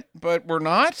Trent, but we're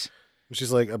not.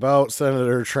 She's like, about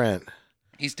Senator Trent.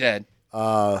 He's dead.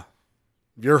 Have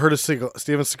you ever heard of Steven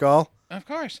Seagal? Of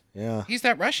course. Yeah. He's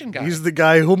that Russian guy. He's the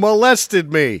guy who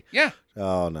molested me. Yeah.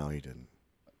 Oh, no, he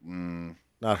didn't.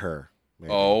 Not her.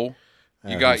 Maybe. Oh.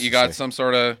 You got some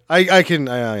sort of I can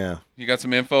yeah. you got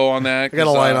some info on that? I got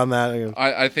a line on that.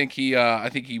 I think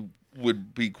he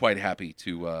would be quite happy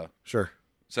to Sure.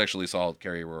 sexually assault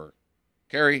Carrie Roar.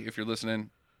 Carrie, if you're listening,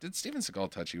 did Steven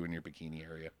Seagal touch you in your bikini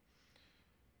area?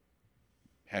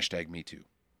 #MeToo.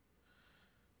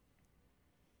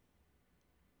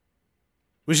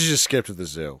 We should just skip to the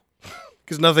zoo.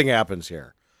 Because nothing happens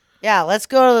here. Yeah, let's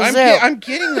go to the zoo I'm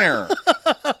getting there.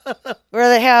 where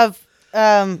they have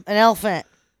an elephant.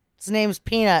 His name's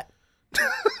Peanut.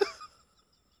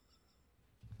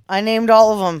 I named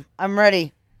all of them. I'm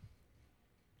ready.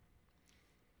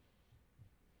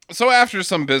 So after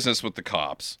some business with the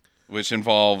cops, which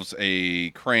involves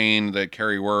a crane that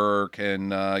Carrie Wurr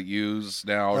can use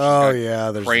now. She's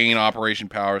got there's crane operation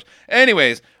powers.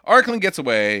 Anyways, Arkland gets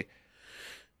away.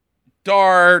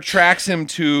 Dar tracks him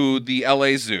to the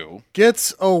LA Zoo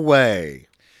gets away.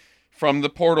 from the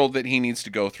portal that he needs to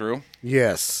go through.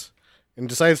 Yes. And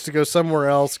decides to go somewhere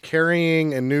else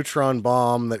carrying a neutron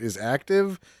bomb that is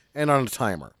active and on a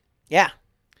timer. Yeah.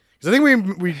 Because I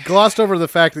think we glossed over the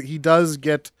fact that he does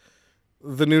get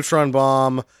the neutron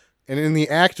bomb and in the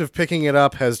act of picking it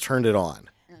up has turned it on.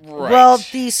 Right. Well,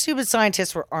 the stupid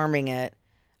scientists were arming it.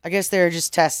 I guess they were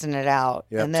just testing it out.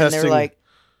 Yeah, and then they're testing- like,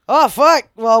 oh, fuck.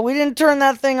 Well, we didn't turn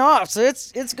that thing off, so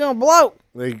it's going to blow.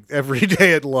 Every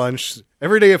day at lunch,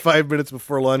 every day at 5 minutes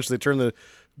before lunch, they turn the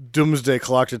doomsday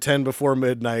clock to 10 before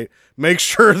midnight, make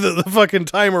sure that the fucking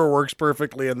timer works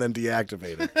perfectly, and then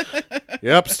deactivate it.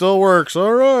 Yep, still works.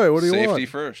 All right, what do you want? Safety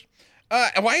first.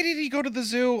 Why did he go to the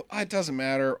zoo? It doesn't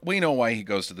matter. We know why he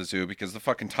goes to the zoo, because the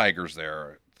fucking tiger's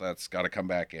there. That's got to come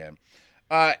back in.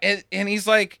 And he's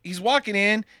like, he's walking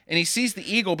in and he sees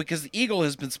the eagle because the eagle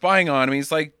has been spying on him.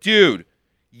 He's like, dude,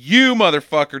 you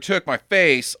motherfucker took my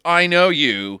face. I know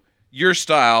you, your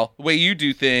style, the way you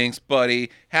do things, buddy.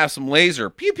 Have some laser.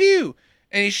 Pew, pew.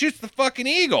 And he shoots the fucking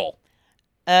eagle.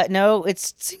 No,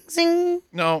 it's zing, zing.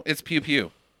 No, it's pew,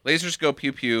 pew. Lasers go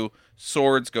pew, pew.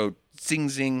 Swords go zing,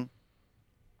 zing.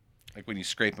 Like when you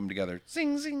scrape them together.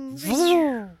 Zing, zing,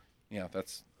 zing. Yeah,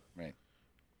 that's right.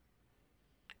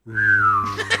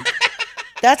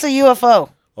 That's a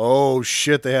UFO. Oh,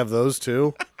 shit, they have those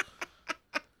too?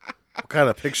 What kind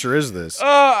of picture is this?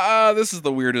 This is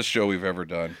the weirdest show we've ever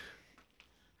done.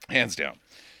 Hands down.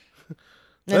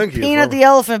 Then Thank you. Peanut the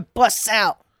elephant busts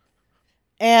out.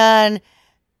 And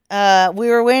we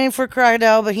were waiting for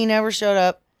Crocodile, but he never showed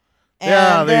up. And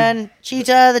Yeah, then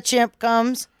Cheetah the chimp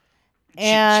comes.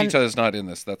 And Cheetah is not in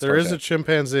this. That's There is a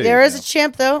chimpanzee. there is a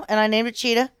chimp, though, and I named it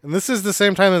Cheetah. And this is the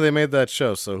same time that they made that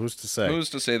show, so who's to say? Who's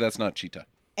to say that's not Cheetah?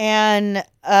 And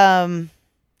the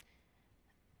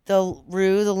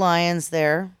Roo, the lion's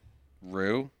there.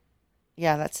 Roo?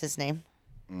 Yeah, that's his name.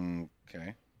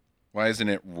 Okay. Why isn't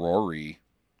it Rory?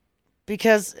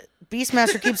 Because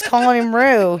Beastmaster keeps calling him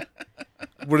Roo.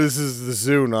 What is this? The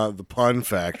zoo, not the pun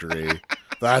factory.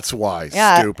 That's why,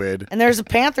 Yeah. stupid. And there's a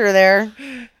panther there.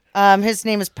 His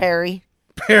name is Perry.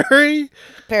 Perry?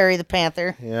 Perry the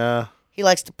panther. Yeah. He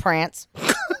likes to prance.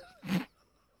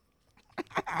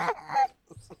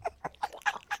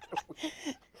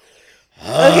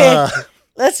 Okay,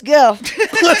 let's go.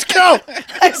 Let's go.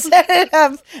 I set it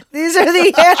up. These are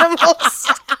the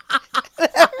animals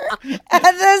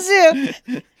at the zoo.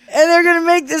 And they're going to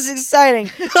make this exciting.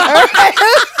 All right?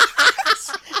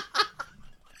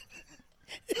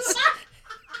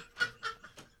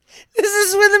 This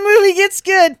is when the movie gets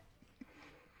good.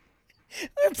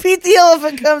 When Pete the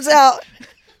elephant comes out.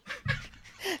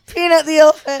 Peanut the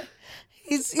elephant.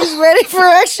 He's ready for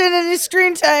action and his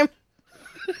screen time.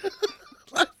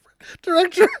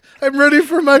 Director, I'm ready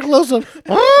for my close-up.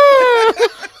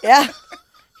 Yeah.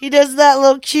 He does that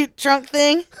little cute trunk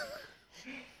thing.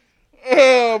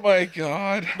 Oh my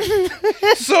god.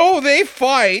 So they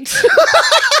fight.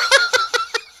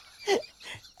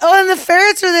 Oh, and the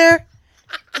ferrets are there.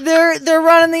 They're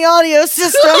running the audio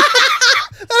system.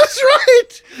 That's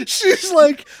right. She's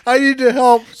like, I need to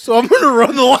help, so I'm going to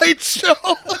run the light show.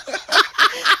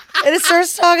 And it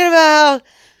starts talking about how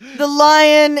the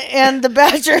lion and the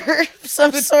badger of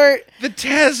some sort. The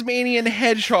Tasmanian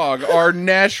hedgehog are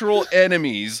natural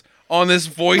enemies on this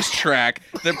voice track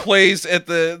that plays at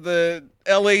the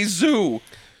LA Zoo.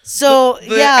 So,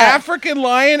 The yeah. African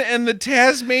lion and the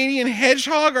Tasmanian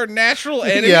hedgehog are natural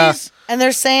enemies? Yeah. And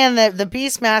they're saying that the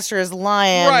Beastmaster is the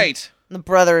lion. Right. And the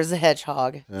brother is the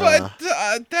hedgehog. But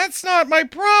that's not my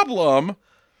problem.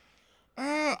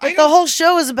 But the whole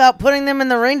show is about putting them in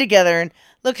the ring together, and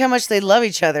look how much they love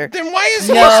each other. Then why is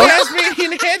he No. a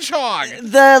Tasmanian hedgehog?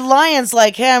 The lion's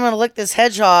like, hey, I'm going to lick this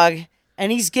hedgehog,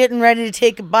 and he's getting ready to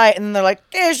take a bite, and they're like,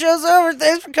 okay, show's over,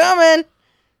 thanks for coming.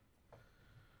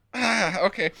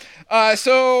 Okay.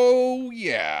 So,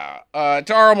 yeah.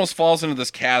 Dar almost falls into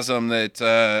this chasm that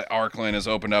Arklin has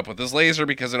opened up with his laser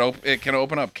because it can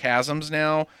open up chasms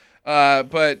now.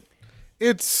 But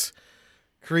It's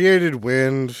created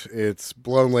wind. It's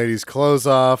blown ladies' clothes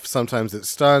off. Sometimes it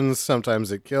stuns.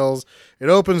 Sometimes it kills. It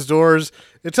opens doors.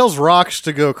 It tells rocks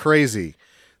to go crazy.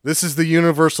 This is the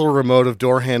universal remote of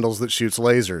door handles that shoots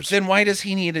lasers. then why does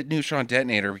he need a neutron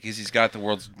detonator? Because he's got the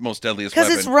world's most deadliest Because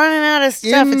weapon. it's running out of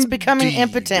stuff. It's becoming Indeed.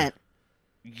 impotent.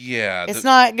 Yeah. It's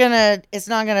not gonna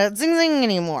zing zing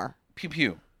anymore. Pew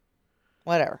pew.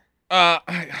 Whatever. And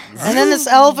And then this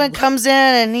elephant comes in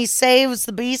and he saves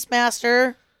the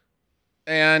Beastmaster.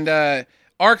 And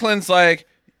Arklin's like,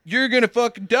 you're gonna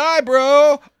fucking die,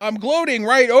 bro. I'm gloating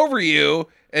right over you.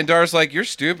 And Dar's like, you're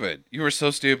stupid. You were so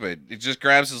stupid. He just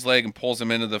grabs his leg and pulls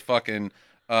him into the fucking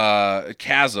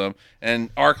chasm.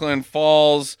 And Arklin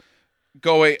falls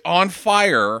going on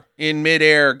fire in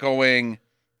midair going,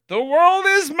 the world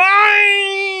is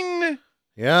mine.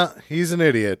 Yeah, he's an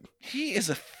idiot. He is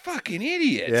a fucking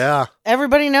idiot. Yeah.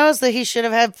 Everybody knows that he should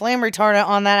have had flame retardant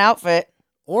on that outfit.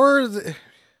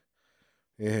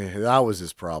 Yeah, that was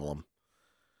his problem.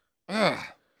 Ugh.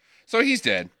 So he's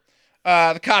dead.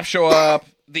 The cops show up.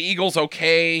 The eagle's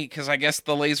okay because I guess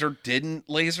the laser didn't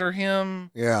laser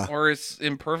him. Yeah. Or it's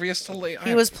impervious to laser.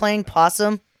 He was playing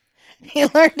possum. He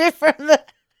learned it from the...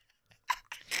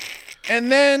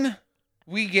 And then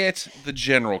we get the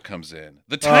general comes in.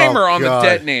 The timer on God. the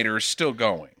detonator is still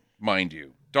going, mind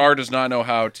you. Dar does not know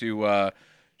how to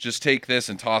just take this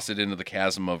and toss it into the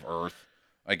chasm of Earth,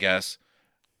 I guess.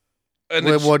 And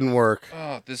It wouldn't work.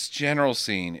 Oh, this general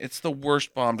scene. It's the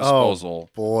worst bomb disposal.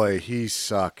 Oh, boy, he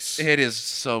sucks. It is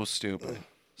so stupid.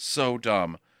 So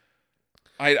dumb.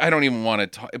 I don't even want to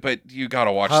talk, but you got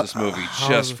to watch this movie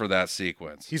just for that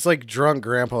sequence. He's like drunk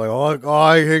grandpa. Like, oh,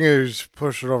 I think he's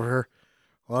push it over here.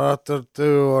 What to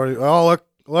do? Oh,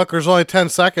 look, there's only 10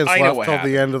 seconds I know left what till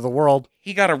happened. the end of the world.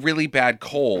 He got a really bad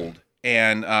cold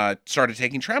and started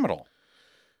taking tramadol.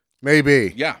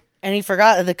 Maybe. Yeah. And he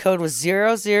forgot that the code was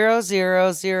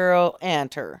 0000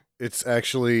 enter. It's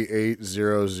actually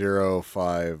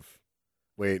 8005.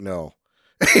 Wait, no.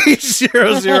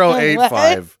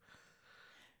 80085.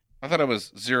 I thought it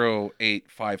was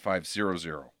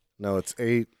 085500. No, it's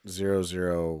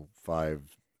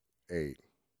 80058.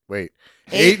 Wait.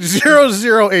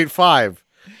 80085.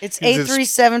 It's Is it-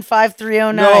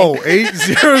 8375309. No,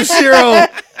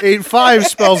 80085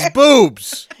 spells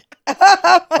boobs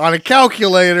on a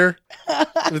calculator.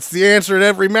 It's the answer to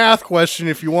every math question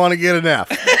if you want to get an F.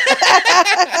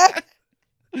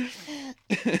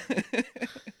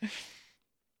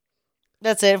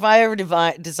 That's it. If I ever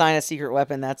design a secret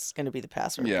weapon, that's going to be the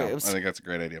password. Yeah, boobs. I think that's a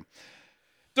great idea.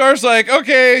 Dar's like,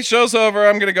 okay, show's over.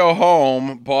 I'm going to go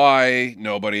home. Bye.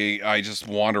 Nobody. I just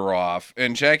wander off.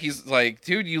 And Jackie's like,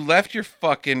 dude, you left your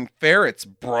fucking ferrets,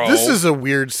 bro. This is a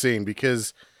weird scene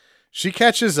because she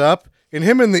catches up and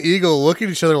him and the eagle look at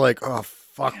each other like, oh,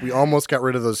 fuck, we almost got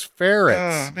rid of those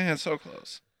ferrets. Oh, man, so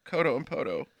close. Kodo and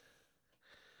Podo.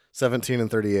 17 and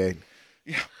 38.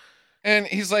 And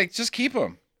he's like, just keep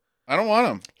them. I don't want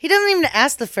them. He doesn't even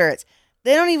ask the ferrets.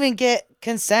 They don't even get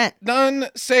consent. None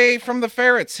say from the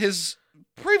ferrets, his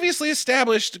previously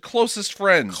established closest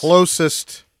friends.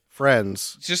 Closest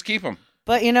friends. Just keep them.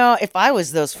 But, you know, if I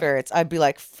was those ferrets, I'd be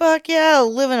like, fuck yeah,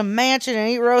 I'll live in a mansion and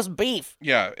eat roast beef.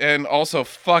 Yeah, and also,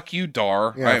 fuck you,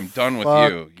 Dar. Yeah, I am done with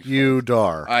fuck you. You,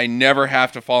 Dar. I never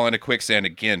have to fall into quicksand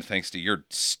again thanks to your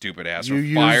stupid ass You for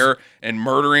use- fire and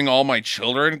murdering all my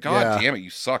children. God Yeah. damn it, you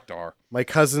suck, Dar. My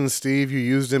cousin Steve, you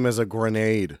used him as a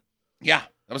grenade. Yeah,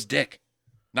 that was dick.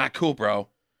 Not cool, bro.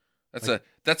 That's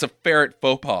a ferret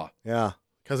faux pas. Yeah.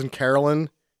 Cousin Carolyn,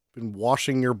 been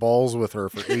washing your balls with her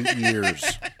for 8 years.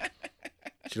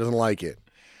 She doesn't like it.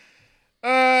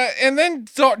 And then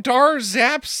Dar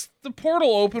zaps the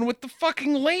portal open with the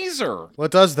fucking laser. Well,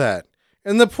 it does that.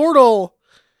 And the portal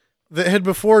that had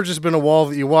before just been a wall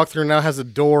that you walk through now has a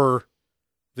door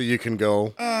that you can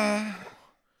go.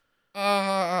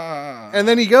 And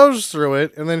then he goes through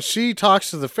it, and then she talks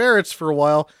to the ferrets for a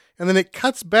while, and then it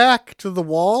cuts back to the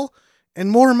wall, and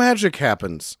more magic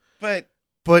happens. But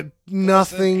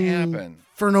Nothing happen?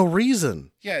 for no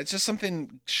reason. yeah, it's just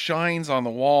something shines on the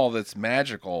wall that's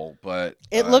magical, but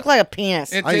It looked like a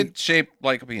penis. it I- did shape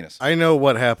like a penis. I know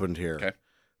what happened here. Okay.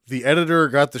 the editor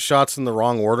got the shots in the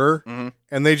wrong order, Mhm.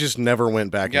 and they just never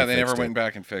went back. Yeah, and they never fixed it. went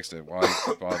back and fixed it. Why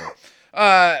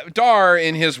bother? Dar,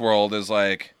 in his world, is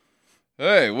like,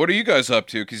 hey, what are you guys up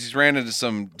to? Because he's ran into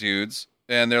some dudes,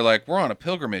 and they're like, we're on a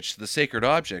pilgrimage to the sacred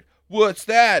object. What's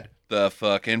that? The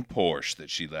fucking Porsche that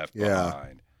she left Yeah.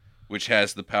 behind, which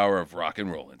has the power of rock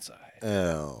and roll inside.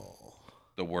 Oh,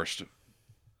 The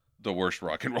worst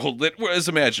rock and roll that was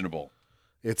imaginable.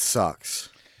 it sucks.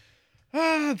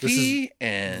 Ah, This the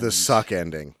end. The suck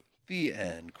ending. The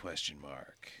end, question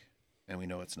mark. And we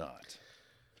know it's not.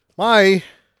 My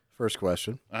first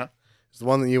question Uh-huh. is the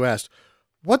one that you asked.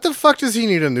 What the fuck does he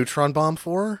need a neutron bomb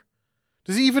for?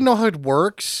 Does he even know how it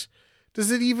works?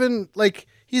 Does it even, like,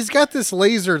 he's got this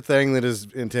laser thing that is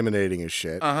intimidating as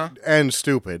shit Uh-huh. and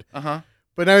stupid. Uh-huh.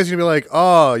 But now he's going to be like,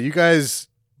 oh, you guys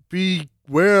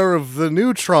beware of the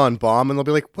neutron bomb. And they'll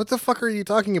be like, what the fuck are you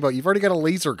talking about? You've already got a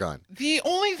laser gun. The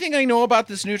only thing I know about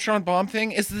this neutron bomb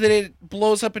thing is that it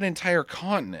blows up an entire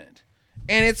continent.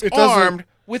 And it's It doesn't- armed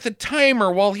with a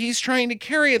timer while he's trying to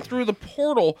carry it through the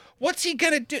portal. What's he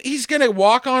going to do? He's going to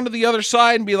walk onto the other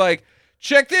side and be like,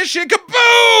 check this shit,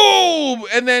 kaboom!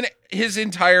 And then his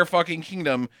entire fucking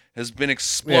kingdom has been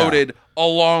exploded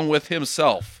along with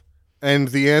himself. And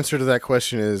the answer to that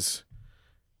question is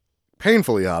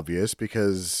painfully obvious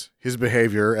because his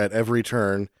behavior at every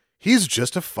turn, he's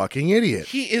just a fucking idiot.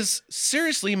 He is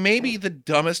seriously maybe the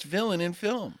dumbest villain in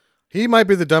film. He might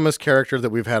be the dumbest character that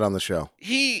we've had on the show.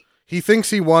 He, He thinks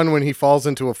he won when he falls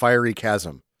into a fiery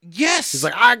chasm. yes. He's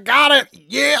like, I got it.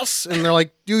 Yes. And they're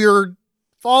like, you're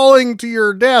falling to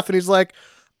your death. And he's like,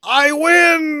 I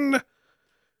win.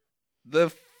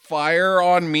 the Fire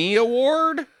on Me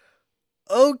award?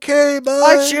 Okay, bud.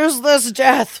 I choose this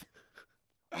death.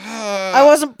 I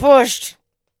wasn't pushed.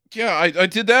 Yeah, I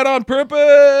did that on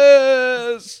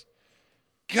purpose.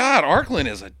 God, Arkland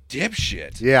is a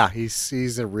dipshit. Yeah,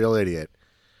 he's a real idiot.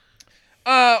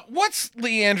 What's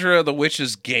Leandra the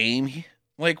Witch's game?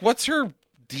 Like, what's her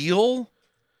deal?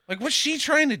 Like, what's she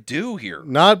trying to do here?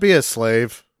 Not be a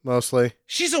slave, mostly.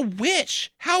 She's a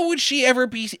witch. How would she ever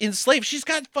be enslaved? She's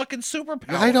got fucking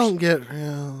superpowers. I don't get...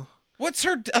 What's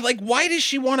her, like, why does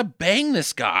she want to bang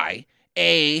this guy?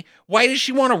 A, why does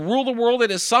she want to rule the world at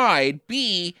his side?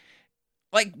 B,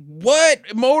 like,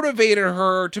 what motivated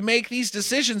her to make these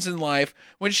decisions in life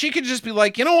when she could just be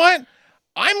like, you know what?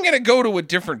 I'm going to go to a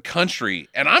different country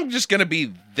and I'm just going to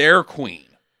be their queen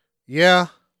Yeah.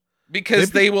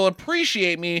 because they will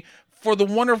appreciate me for the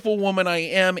wonderful woman I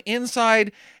am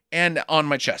inside and on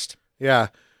my chest. Yeah.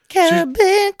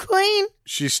 Caribbean queen,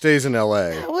 She stays in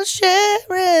L.A. I was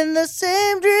sharing the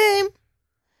same dream.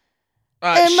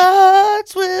 Uh, And my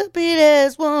hearts will beat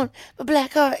as one. My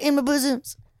black heart in my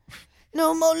bosoms.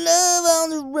 No more love on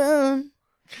the run.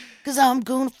 Cause I'm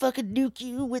gonna fucking nuke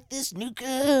you with this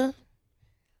nuker.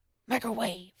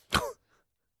 Microwave.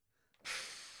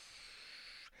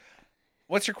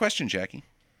 What's your question, Jackie?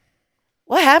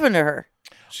 What happened to her?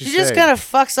 She just stayed. kind of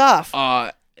fucks off.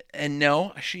 And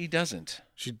no, she doesn't.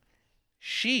 She-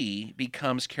 She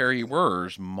becomes Carrie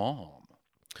Werer's mom.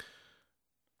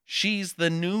 She's the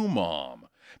new mom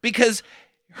because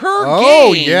her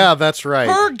Oh, game. yeah, that's right.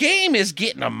 Her game is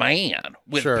getting a man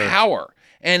with Sure. power.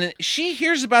 And she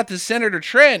hears about the Senator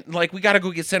Trent, like, we got to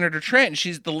go get Senator Trent. And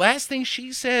she's the last thing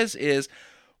she says is,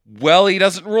 well, he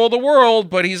doesn't rule the world,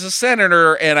 but he's a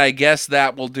senator, and I guess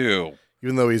that will do.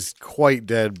 Even though he's quite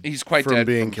dead He's quite from dead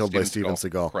being from killed by Steven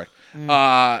Seagal. Correct.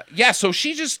 Yeah, so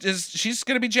she just is, she's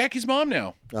going to be Jackie's mom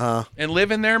now Uh-huh. and live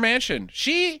in their mansion.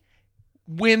 She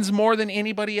wins more than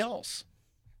anybody else.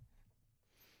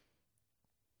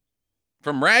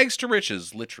 From rags to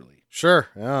riches, literally. Sure,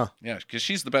 yeah. Yeah, because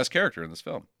she's the best character in this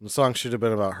film. The song should have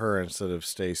been about her instead of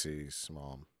Stacy's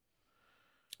mom.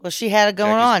 Well, she had it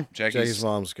going on. Jackie's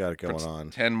mom's got it going on.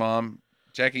 10 mom.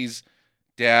 Jackie's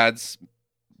dad's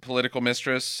political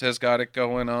mistress has got it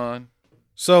going on.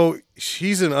 So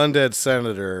he's an undead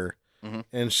senator, Mhm.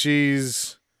 and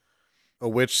she's a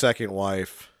witch second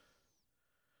wife.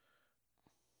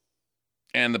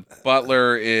 And the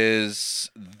butler is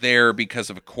there because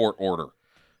of a court order.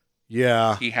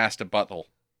 Yeah. He has to buttle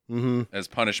Mm-hmm. as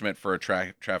punishment for a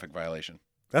traffic violation.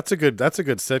 That's a good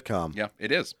sitcom. Yeah,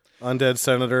 it is. Undead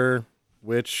senator,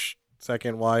 witch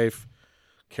second wife,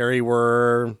 Carrie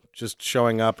Werr just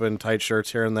showing up in tight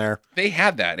shirts here and there. They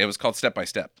had that. It was called Step by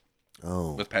Step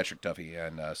Oh. with Patrick Duffy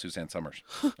and Suzanne Summers.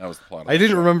 That was the plot. Of I the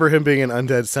didn't show. remember him being an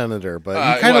undead senator, but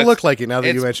Well, he kind of it's- looked like it now that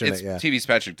you It's- mention it's it. Yeah. TV's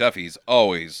Patrick Duffy's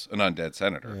always an undead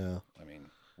senator. Yeah. I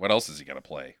mean, what else is he going to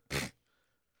play?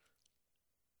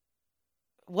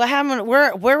 What happened?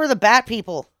 Where were the bat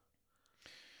people?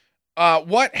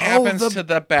 What happens the to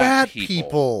the Bat bat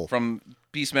people. from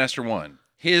Beastmaster 1?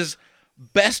 his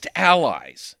best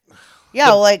allies,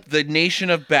 Yeah, like the nation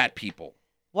of bat people.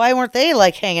 why weren't they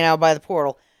like hanging out by the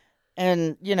portal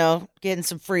and, getting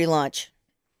some free lunch?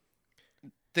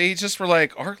 They just were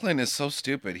like, Arkland is so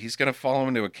stupid. He's going to fall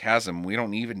into a chasm. We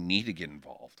don't even need to get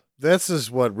involved. This is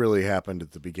what really happened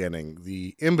at the beginning.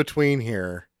 The in-between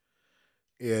here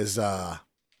is, they're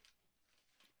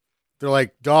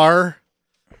like, Dar,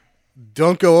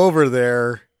 don't go over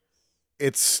there.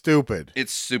 It's stupid.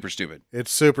 It's super stupid.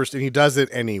 It's super stupid. He does it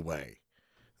anyway.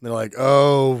 And they're like,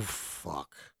 oh,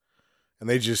 fuck. And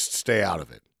they just stay out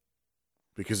of it.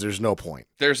 Because there's no point.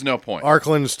 There's no point.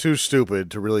 Arkland's too stupid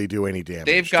to really do any damage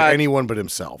They've got- to anyone but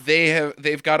himself.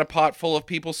 They've got a pot full of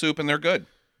people soup and they're good.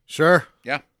 Sure.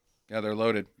 Yeah, they're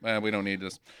loaded. We don't need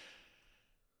this.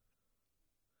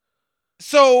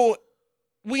 So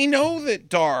we know that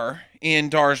Dar in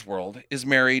Dar's world is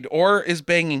married or is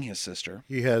banging his sister.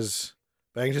 He has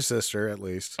banged his sister, at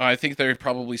least. I think they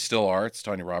probably still are. It's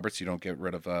Tanya Roberts. You don't get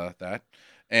rid of that.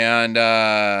 And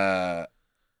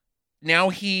now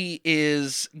he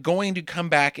is going to come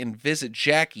back and visit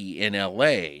Jackie in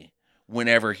L.A.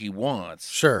 whenever he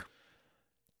wants. Sure.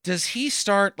 Does he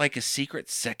start like a secret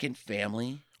second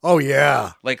family? Oh,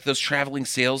 yeah. Like those traveling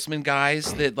salesman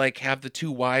guys that like have the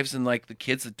two wives and like the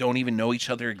kids that don't even know each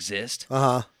other exist?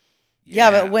 Uh-huh.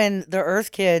 Yeah, but when the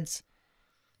Earth kids,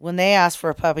 when they ask for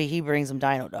a puppy, he brings them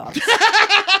dino dogs.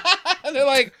 They're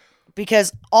like,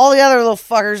 Because all the other little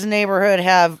fuckers in the neighborhood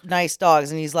have nice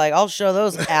dogs. And he's like, I'll show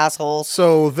those assholes.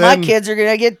 So then My kids are going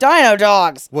to get dino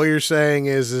dogs. what you're saying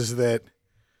is that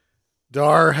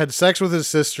Dar had sex with his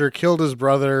sister, killed his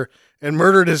brother, and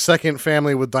murdered his second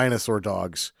family with dinosaur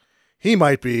dogs. He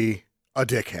might be a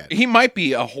dickhead. he might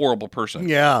be a horrible person.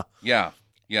 Yeah. Yeah.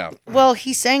 Well,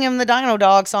 he sang him the dino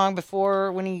dog song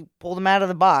before when he pulled them out of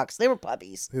the box. They were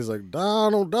puppies. He's like,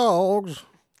 Dino dogs.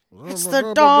 It's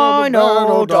the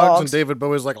dino dogs. And David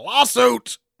Bowie's like,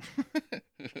 lawsuit.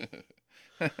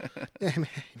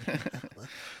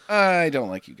 I don't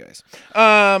like you guys.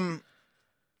 Final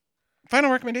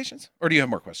recommendations? Or do you have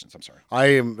more questions? I'm sorry. I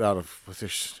am out of with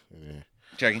this.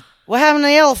 Jackie? What happened to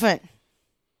the elephant?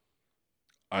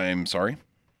 I'm sorry.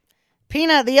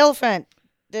 Peanut, the elephant.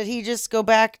 Did he just go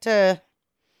back to,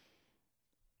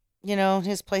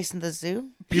 his place in the zoo?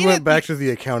 He went back to the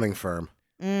accounting firm.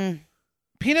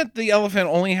 Peanut the elephant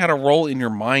only had a role in your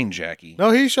mind, Jackie. No,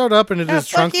 he showed up and did his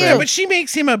fuck trunk you. thing. But she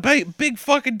makes him a big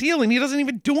fucking deal, and he doesn't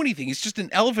even do anything. He's just an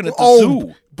elephant at the Oh,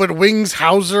 zoo. but Wings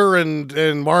Hauser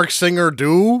and Mark Singer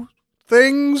do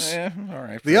things. All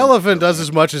right. The elephant does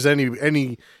as much as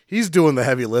any. He's doing the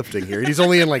heavy lifting here. He's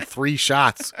only in like 3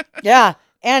 shots. Yeah,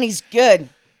 and he's good.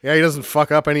 Yeah, he doesn't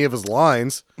fuck up any of his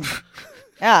lines.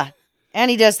 Yeah, and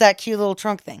he does that cute little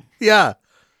trunk thing. Yeah,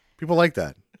 people like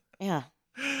that. Yeah,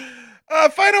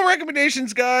 Final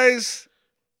recommendations, guys.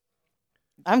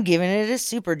 I'm giving it a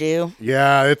super do.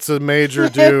 Yeah, it's a major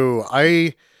do.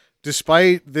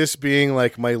 Despite this being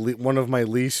like one of my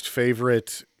least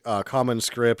favorite common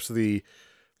scripts, the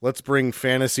let's bring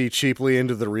fantasy cheaply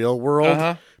into the real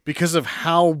world, because of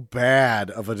how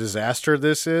bad of a disaster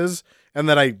this is, and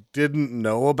that I didn't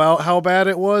know about how bad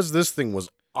it was. This thing was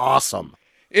awesome.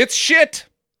 It's shit.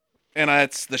 And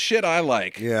it's the shit I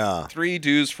like. Yeah. 3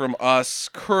 dues from us,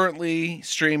 currently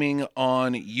streaming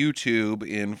on YouTube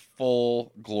in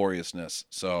full gloriousness.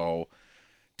 So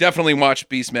definitely watch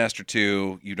Beastmaster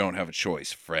 2. You don't have a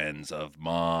choice, friends of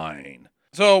mine.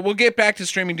 So we'll get back to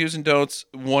streaming do's and don'ts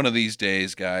one of these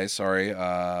days, guys. Sorry.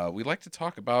 We like to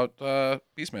talk about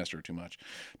Beastmaster too much.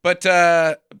 But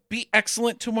be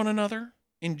excellent to one another.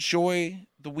 Enjoy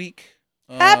the week.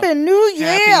 Happy New Year!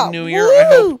 Happy New Year. Woo! I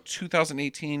hope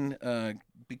 2018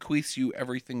 bequeaths you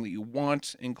everything that you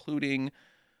want, including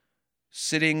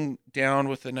sitting down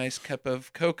with a nice cup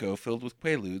of cocoa filled with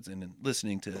Quaaludes and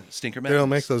listening to Stinker They Madness. don't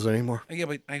make those anymore. Yeah,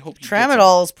 but I hope you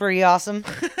Tramadol is pretty awesome.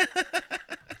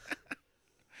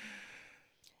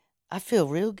 I feel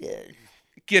real good.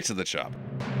 get to the chop.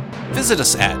 Visit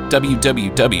us at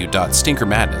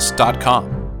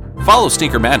www.stinkermadness.com. Follow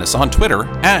Stinker Madness on Twitter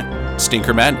at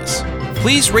Stinker Madness.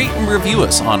 Please rate and review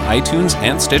us on iTunes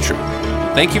and Stitcher.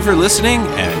 Thank you for listening,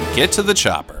 and get to the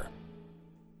chopper.